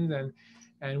instrumentation,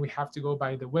 and we have to go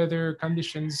by the weather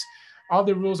conditions. All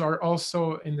the rules are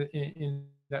also in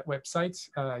that website.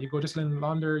 You go just a little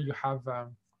under, you have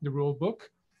the rule book,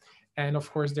 and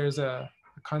of course there's a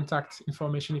contact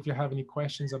information if you have any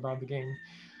questions about the game.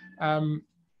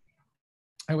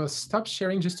 I will stop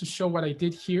sharing just to show what I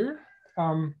did here.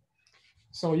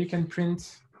 So you can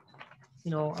print,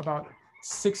 about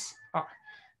 6.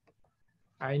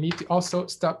 I need to also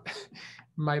stop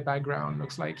my background,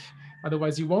 looks like.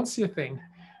 Otherwise you won't see a thing.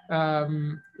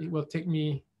 It will take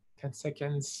me 10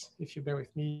 seconds if you bear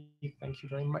with me. Thank you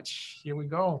very much. Here we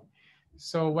go.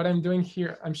 So what I'm doing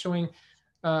here, I'm showing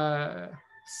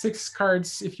 6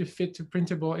 cards if you fit to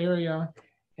printable area,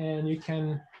 and you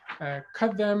can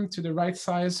cut them to the right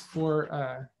size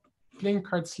for playing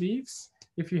card sleeves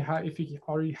if you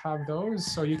already have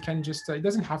those. So you can just it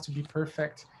doesn't have to be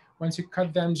perfect. Once you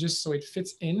cut them just so it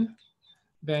fits in,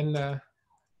 then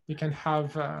you can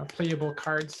have playable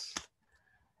cards.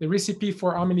 The recipe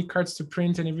for how many cards to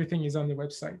print and everything is on the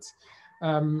website.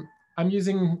 I'm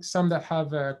using some that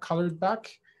have a colored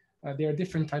back. There are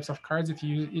different types of cards. If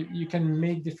you can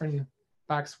make different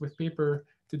backs with paper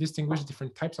to distinguish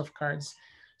different types of cards.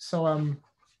 So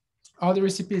all the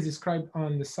recipes described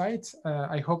on the site.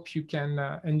 I hope you can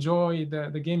enjoy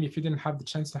the game if you didn't have the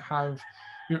chance to have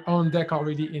your own deck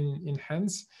already in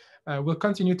hands. We'll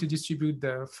continue to distribute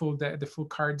the full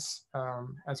cards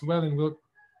as well, and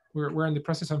we're in the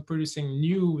process of producing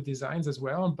new designs as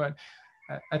well. But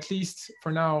at least for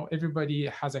now, everybody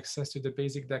has access to the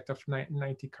basic deck of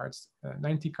 90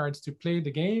 cards to play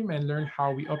the game and learn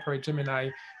how we operate Gemini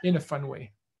in a fun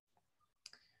way.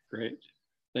 Great.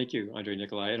 Thank you,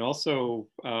 André-Nicolas. And also,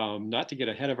 not to get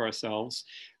ahead of ourselves,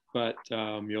 but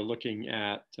you're looking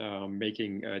at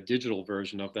making a digital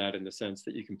version of that in the sense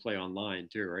that you can play online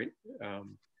too, right?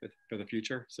 For the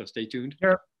future. So stay tuned.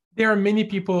 There are many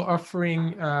people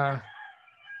offering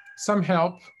some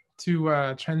help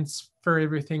to transfer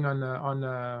everything on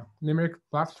a numeric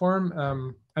platform.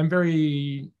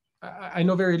 I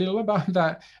know very little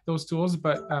about those tools,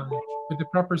 but with the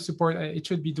proper support, it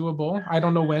should be doable. I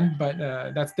don't know when, but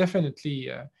that's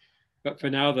definitely. But for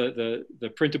now,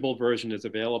 the printable version is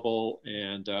available,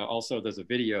 and also there's a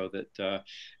video that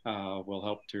will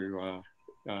help to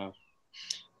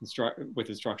with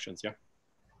instructions. Yeah.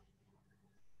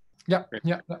 Yeah. Great.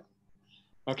 Yeah.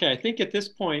 Okay, I think at this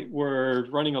point we're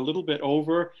running a little bit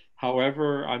over.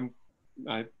 However, I'm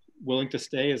willing to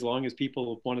stay as long as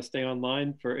people want to stay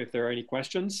online for if there are any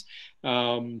questions,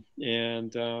 and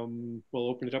we'll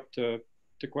open it up to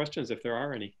questions if there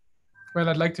are any. Well,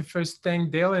 I'd like to first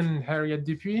thank Dale and Harriet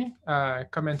Dupuy,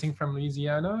 commenting from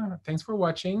Louisiana. Thanks for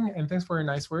watching, and thanks for your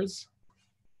nice words.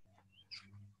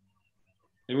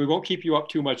 And we won't keep you up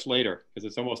too much later because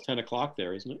it's almost 10 o'clock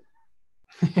there, isn't it?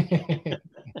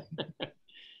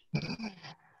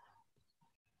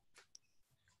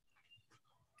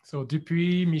 So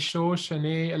Dupuy, Michaud,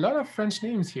 Chené, a lot of French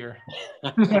names here.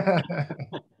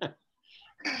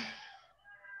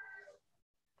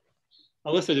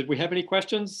 Alyssa, did we have any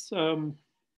questions from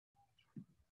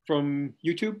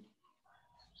YouTube?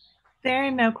 There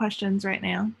are no questions right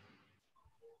now.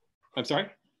 I'm sorry?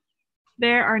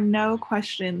 There are no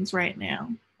questions right now.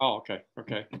 Oh, okay,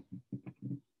 okay.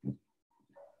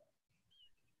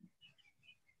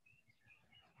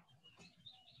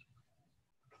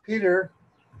 Peter,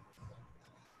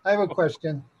 I have a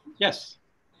question. Yes.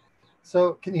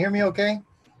 So can you hear me okay?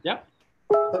 Yep.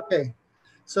 Okay.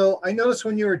 So I noticed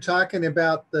when you were talking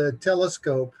about the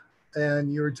telescope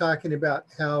and you were talking about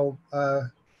how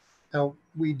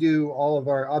we do all of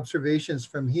our observations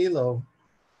from Hilo,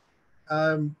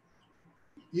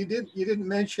 you didn't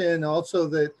mention also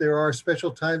that there are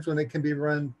special times when it can be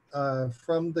run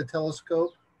from the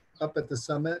telescope up at the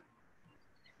summit,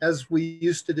 as we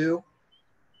used to do.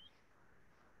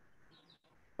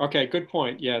 Okay, good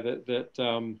point. Yeah,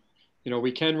 you know,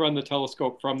 we can run the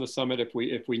telescope from the summit if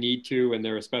we need to, and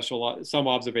there are some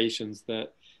observations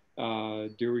that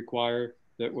do require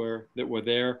that we're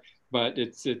there, but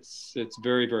it's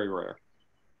very, very rare.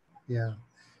 Yeah.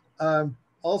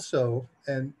 Also,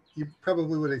 and you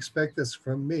probably would expect this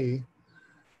from me,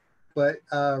 but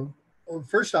well,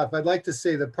 first off, I'd like to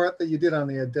say the part that you did on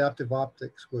the adaptive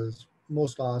optics was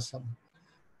most awesome,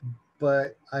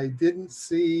 but I didn't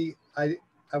see, I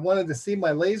wanted to see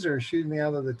my laser shooting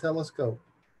out of the telescope.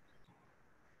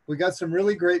 We got some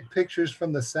really great pictures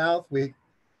from the south. We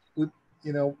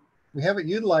you know, we haven't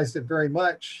utilized it very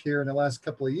much here in the last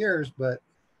couple of years, but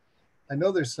I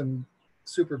know there's some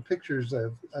super pictures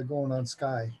of going on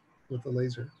sky with the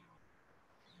laser.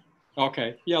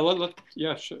 Okay, yeah,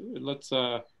 let's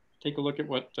take a look at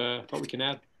what we can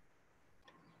add.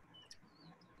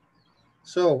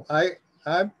 So I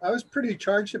was pretty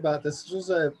charged about this.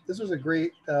 This was a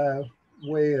great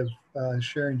way of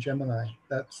sharing Gemini.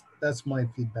 That's my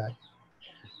feedback.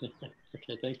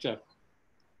 Okay, thanks, Jeff.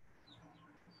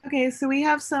 Okay, so we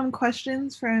have some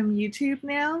questions from YouTube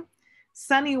now.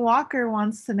 Sunny Walker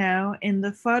wants to know, in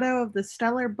the photo of the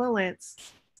stellar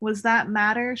bullets, was that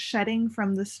matter shedding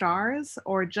from the stars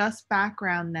or just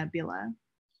background nebula?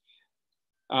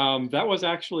 That was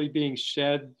actually being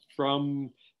shed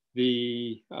from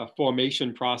the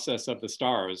formation process of the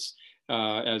stars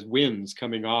as winds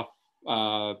coming off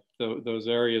those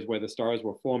areas where the stars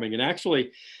were forming. And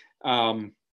actually,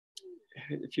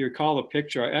 if you recall the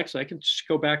picture, actually I can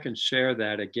go back and share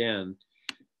that again.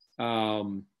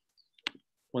 One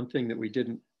thing that we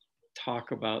didn't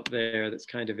talk about there that's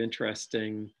kind of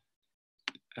interesting.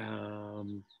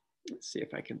 Let's see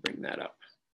if I can bring that up.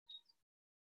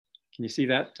 Can you see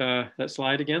that that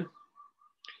slide again?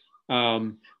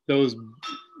 There is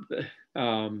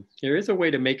a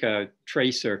way to make a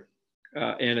tracer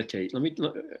annotate. Let me,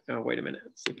 oh, wait a minute.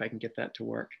 Let's see if I can get that to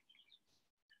work.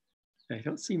 I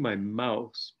don't see my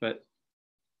mouse, but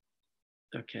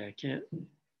okay, I can't.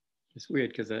 It's weird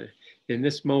because in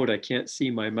this mode, I can't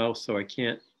see my mouse, so I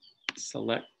can't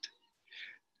select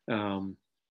the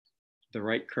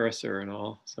right cursor and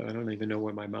all. So I don't even know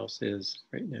where my mouse is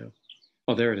right now.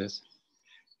 Oh, there it is.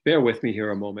 Bear with me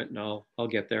here a moment and I'll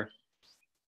get there.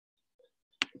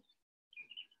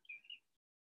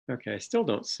 Okay, I still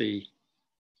don't see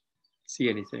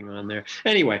anything on there.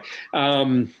 Anyway,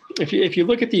 if you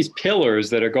look at these pillars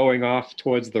that are going off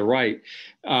towards the right,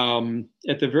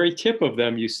 at the very tip of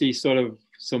them, you see sort of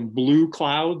some blue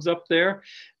clouds up there.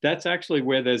 That's actually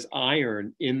where there's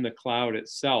iron in the cloud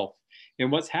itself.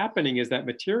 And what's happening is that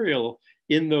material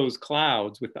in those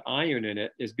clouds with the iron in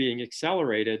it is being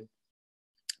accelerated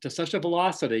to such a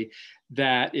velocity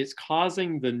that it's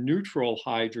causing the neutral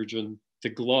hydrogen to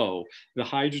glow, the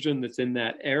hydrogen that's in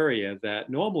that area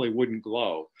that normally wouldn't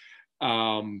glow.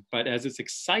 But as it's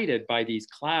excited by these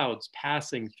clouds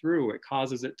passing through, it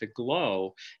causes it to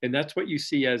glow. And that's what you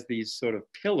see as these sort of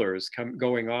pillars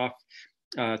going off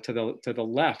to the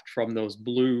left from those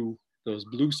blue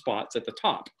spots at the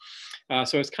top.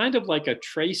 So it's kind of like a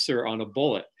tracer on a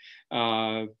bullet.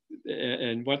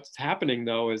 And what's happening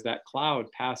though is that cloud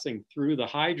passing through the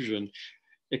hydrogen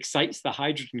excites the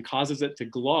hydrogen, causes it to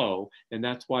glow, and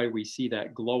that's why we see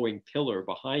that glowing pillar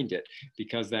behind it,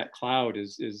 because that cloud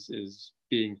is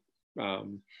being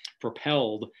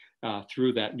propelled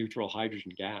through that neutral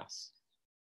hydrogen gas.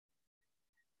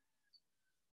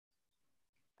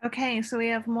 Okay, so we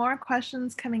have more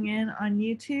questions coming in on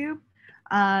YouTube.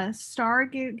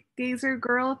 Stargazer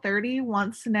Girl 30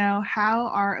 wants to know, how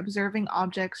are observing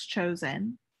objects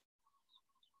chosen?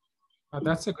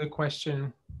 That's a good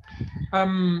question.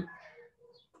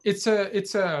 It's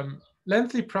a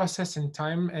lengthy process in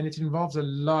time, and it involves a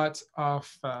lot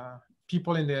of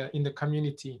people in the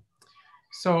community.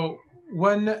 So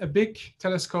when a big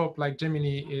telescope like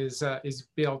Gemini is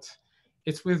built,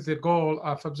 it's with the goal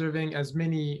of observing as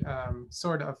many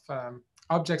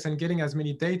objects and getting as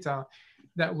many data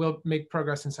that will make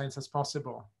progress in science as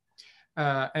possible.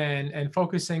 And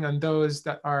focusing on those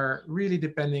that are really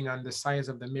depending on the size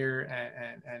of the mirror.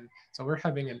 And so we're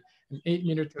having an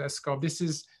 8-meter telescope. This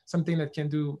is something that can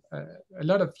do a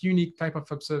lot of unique type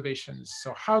of observations.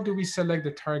 So how do we select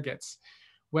the targets?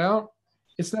 Well,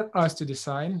 it's not us to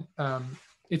decide.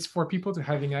 It's for people to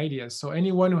having ideas. So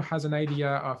anyone who has an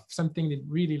idea of something they'd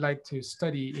really like to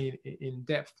study in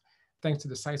depth, thanks to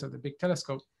the size of the big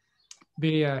telescope,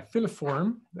 they fill a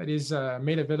form that is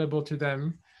made available to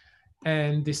them,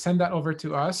 and they send that over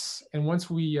to us. And once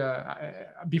we,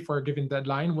 before a given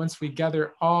deadline, once we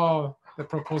gather all the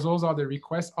proposals, all the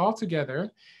requests all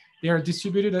together, they are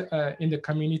distributed in the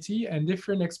community, and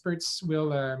different experts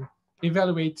will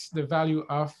evaluate the value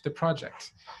of the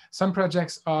project. Some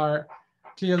projects are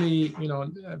clearly,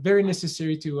 very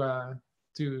necessary to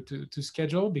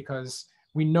schedule, because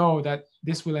we know that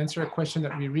this will answer a question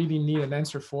that we really need an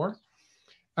answer for.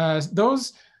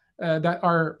 Those that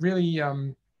are really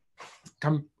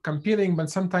compelling,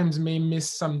 but sometimes may miss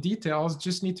some details,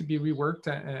 just need to be reworked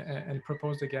and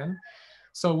proposed again.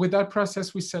 So with that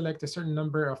process, we select a certain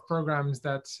number of programs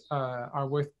that are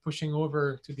worth pushing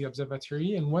over to the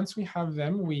observatory. And once we have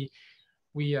them, we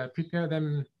prepare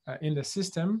them in the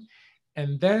system,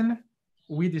 and then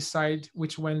we decide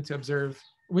which one to observe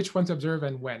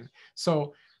and when.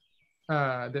 So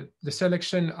the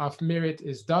selection of merit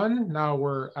is done. Now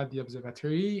we're at the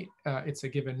observatory. It's a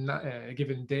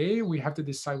given day. We have to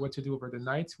decide what to do over the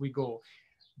night. We go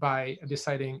by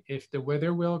deciding if the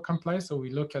weather will comply. So we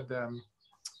look at the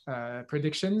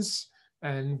predictions,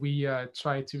 and we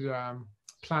try to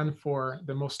plan for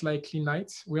the most likely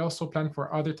night. We also plan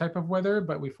for other type of weather,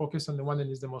 but we focus on the one that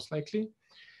is the most likely.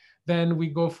 Then we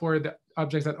go for the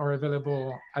objects that are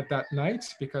available at that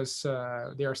night, because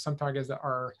there are some targets that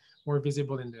are more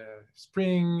visible in the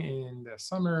spring, in the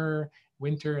summer,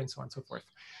 winter, and so on and so forth.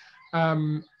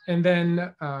 And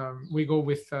then we go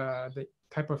with the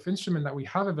type of instrument that we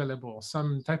have available.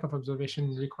 Some type of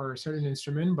observation requires a certain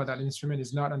instrument, but that instrument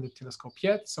is not on the telescope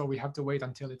yet, so we have to wait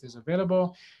until it is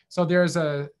available. So there's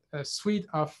a suite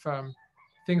of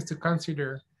things to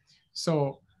consider.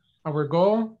 So our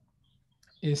goal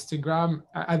is to grab,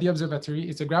 at the observatory,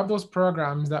 is to grab those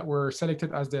programs that were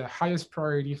selected as the highest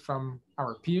priority from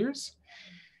our peers,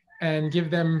 and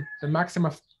give them the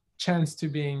maximum chance to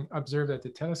being observed at the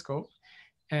telescope,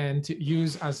 and to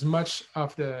use as much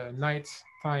of the night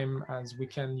time as we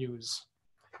can use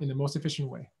in the most efficient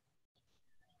way.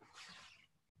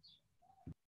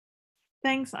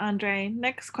 Thanks, Andre.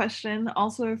 Next question,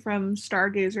 also from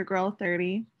Stargazer Girl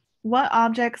 30. What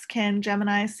objects can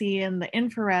Gemini see in the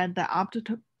infrared that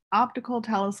optical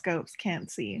telescopes can't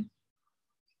see?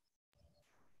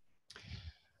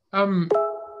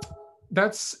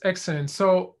 That's excellent.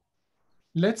 So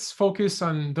let's focus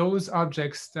on those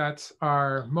objects that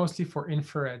are mostly for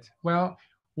infrared. Well,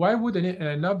 why would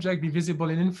an object be visible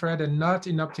in infrared and not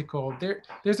in optical?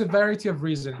 There's a variety of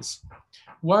reasons.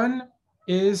 One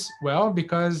is, well,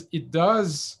 because it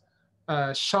does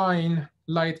shine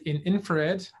light in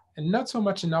infrared and not so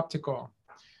much in optical.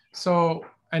 So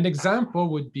an example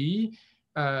would be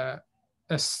a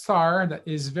star that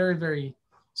is very, very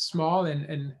small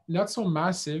and not so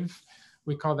massive.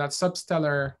 We call that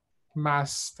substellar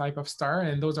mass type of star,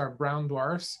 and those are brown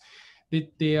dwarfs.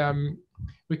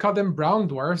 We call them brown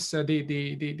dwarfs.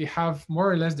 They have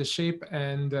more or less the shape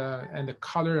and the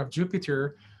color of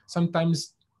Jupiter,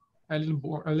 sometimes a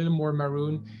little more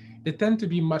maroon. They tend to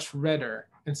be much redder,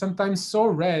 and sometimes so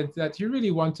red that you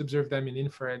really want to observe them in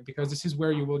infrared, because this is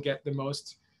where you will get the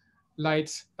most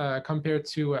light compared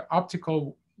to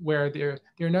optical, where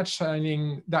they're not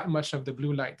shining that much of the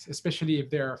blue light, especially if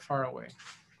they're far away.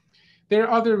 There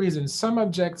are other reasons. Some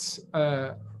objects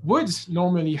would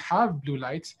normally have blue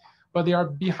light, but they are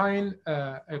behind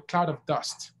a cloud of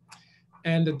dust.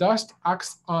 and the dust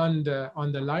acts on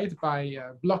the light by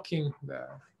blocking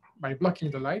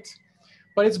the light,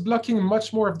 but it's blocking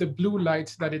much more of the blue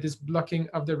light than it is blocking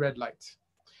of the red light.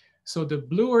 So the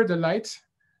bluer the light,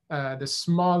 the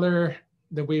smaller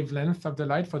the wavelength of the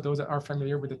light, for those that are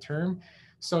familiar with the term.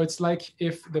 So it's like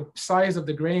if the size of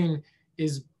the grain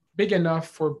is big enough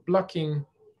for blocking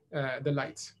the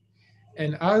light.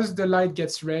 And as the light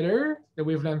gets redder, the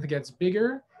wavelength gets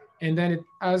bigger, and then it's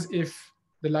as if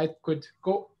the light could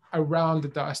go around the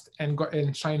dust and go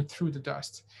and shine through the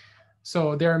dust.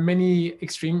 So there are many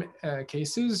extreme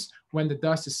cases when the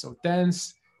dust is so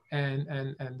dense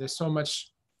and there's so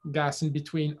much gas in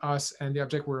between us and the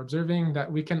object we're observing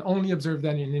that we can only observe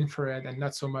that in infrared and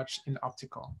not so much in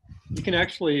optical. You can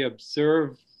actually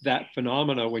observe that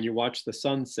phenomena when you watch the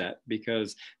sunset,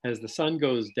 because as the sun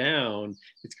goes down,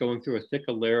 it's going through a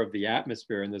thicker layer of the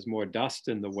atmosphere and there's more dust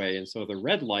in the way. And so the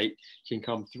red light can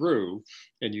come through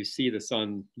and you see the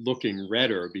sun looking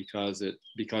redder because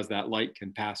that light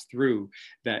can pass through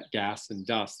that gas and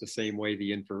dust, the same way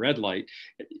the infrared light,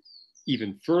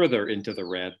 even further into the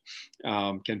red,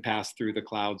 can pass through the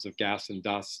clouds of gas and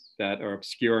dust that are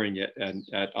obscuring it and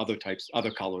at other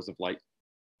colors of light.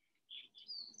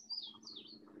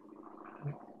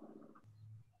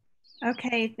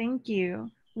 Okay, thank you.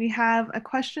 We have a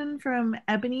question from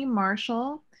Ebony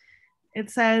Marshall. It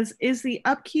says, is the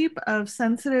upkeep of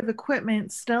sensitive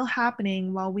equipment still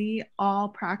happening while we all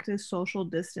practice social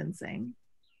distancing?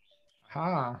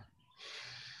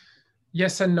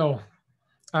 Yes and no.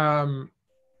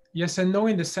 Yes and no,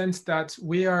 in the sense that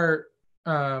we are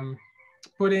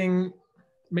putting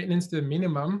maintenance to the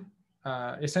minimum,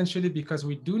 essentially because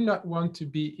we do not want to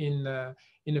be in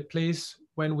a place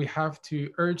when we have to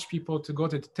urge people to go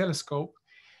to the telescope,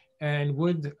 and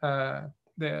would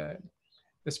the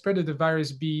spread of the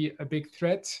virus be a big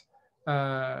threat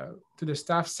to the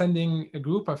staff. Sending a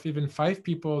group of even 5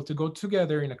 people to go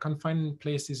together in a confined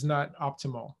place is not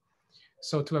optimal.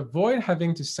 So to avoid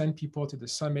having to send people to the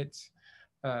summit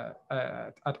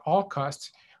at all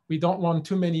costs, we don't want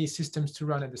too many systems to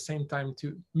run at the same time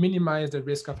to minimize the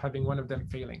risk of having one of them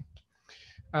failing.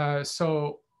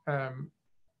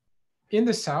 In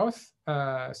the south,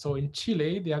 so in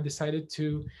Chile, they have decided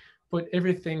to put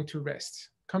everything to rest,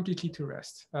 completely to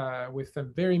rest, with a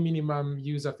very minimum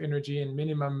use of energy and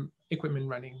minimum equipment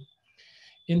running.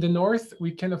 In the north,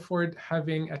 we can afford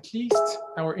having at least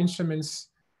our instruments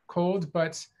cold,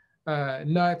 but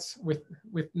not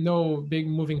with no big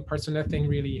moving parts, so nothing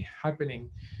really happening.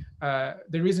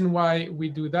 The reason why we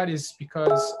do that is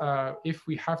because if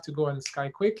we have to go on Sky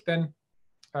Quick, then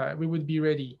we would be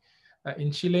ready.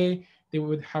 In Chile, they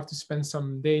would have to spend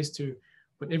some days to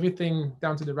put everything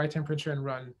down to the right temperature and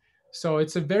run. So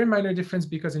it's a very minor difference,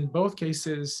 because in both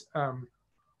cases,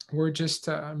 we're just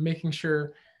making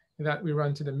sure that we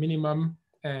run to the minimum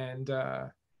and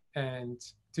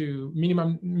to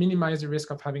minimize the risk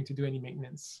of having to do any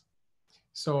maintenance.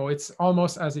 So it's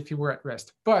almost as if you were at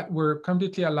rest, but we're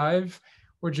completely alive.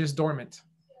 We're just dormant.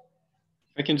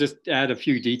 I can just add a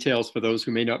few details for those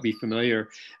who may not be familiar.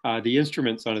 The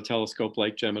instruments on a telescope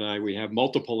like Gemini, we have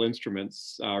multiple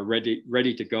instruments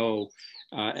ready to go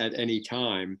at any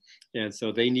time. And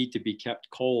so they need to be kept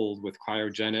cold with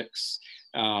cryogenics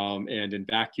and in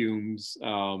vacuums,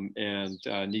 and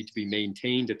need to be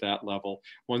maintained at that level.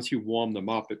 Once you warm them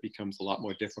up, it becomes a lot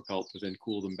more difficult to then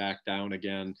cool them back down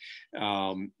again.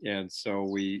 And so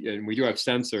we do have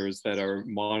sensors that are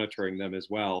monitoring them as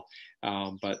well.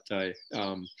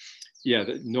 Yeah,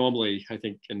 normally I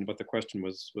think, and what the question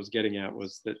was getting at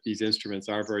was that these instruments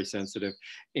are very sensitive,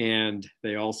 and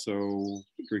they also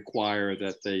require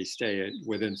that they stay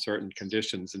within certain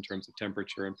conditions in terms of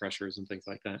temperature and pressures and things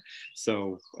like that.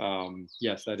 So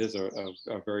yes, that is a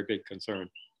very big concern.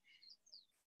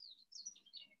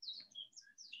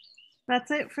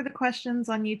 That's it for the questions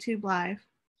on YouTube Live.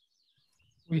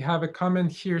 We have a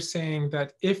comment here saying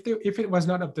that if it was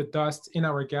not of the dust in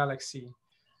our galaxy,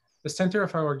 the center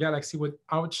of our galaxy would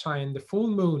outshine the full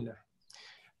moon.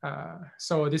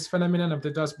 So this phenomenon of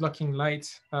the dust blocking light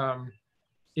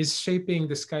is shaping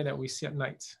the sky that we see at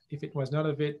night. If it was not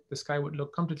of it, the sky would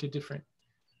look completely different.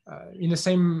 In the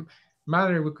same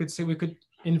manner, we could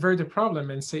invert the problem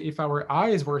and say if our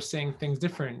eyes were seeing things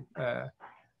different,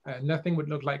 nothing would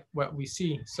look like what we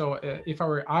see. So if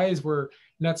our eyes were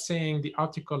not seeing the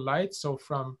optical light, so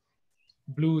from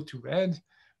blue to red,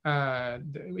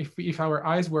 if our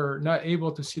eyes were not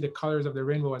able to see the colors of the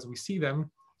rainbow as we see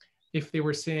them, if they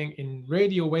were seeing in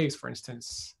radio waves, for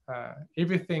instance,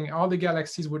 all the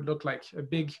galaxies would look like a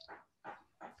big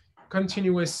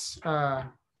continuous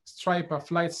stripe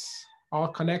of lights all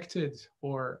connected,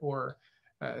 or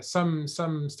some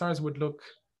stars would look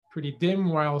pretty dim,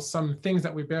 while some things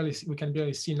that we can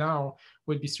barely see now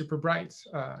would be super bright.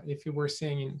 If you were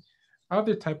seeing in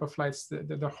other type of lights,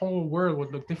 the whole world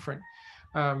would look different.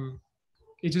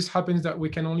 It just happens that we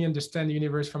can only understand the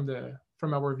universe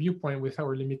from our viewpoint with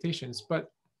our limitations,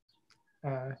 but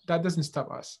that doesn't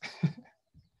stop us.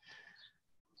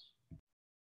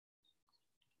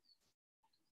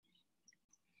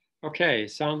 Okay,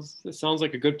 sounds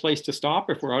like a good place to stop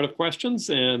if we're out of questions.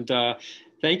 And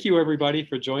thank you everybody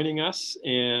for joining us.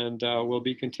 And we'll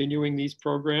be continuing these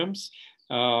programs.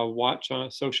 Watch on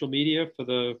social media for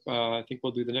the, I think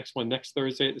we'll do the next one next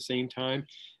Thursday at the same time.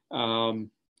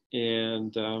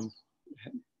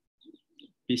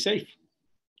 Be safe.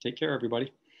 Take care,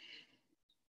 everybody.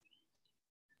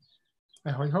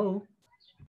 Ahoy ho.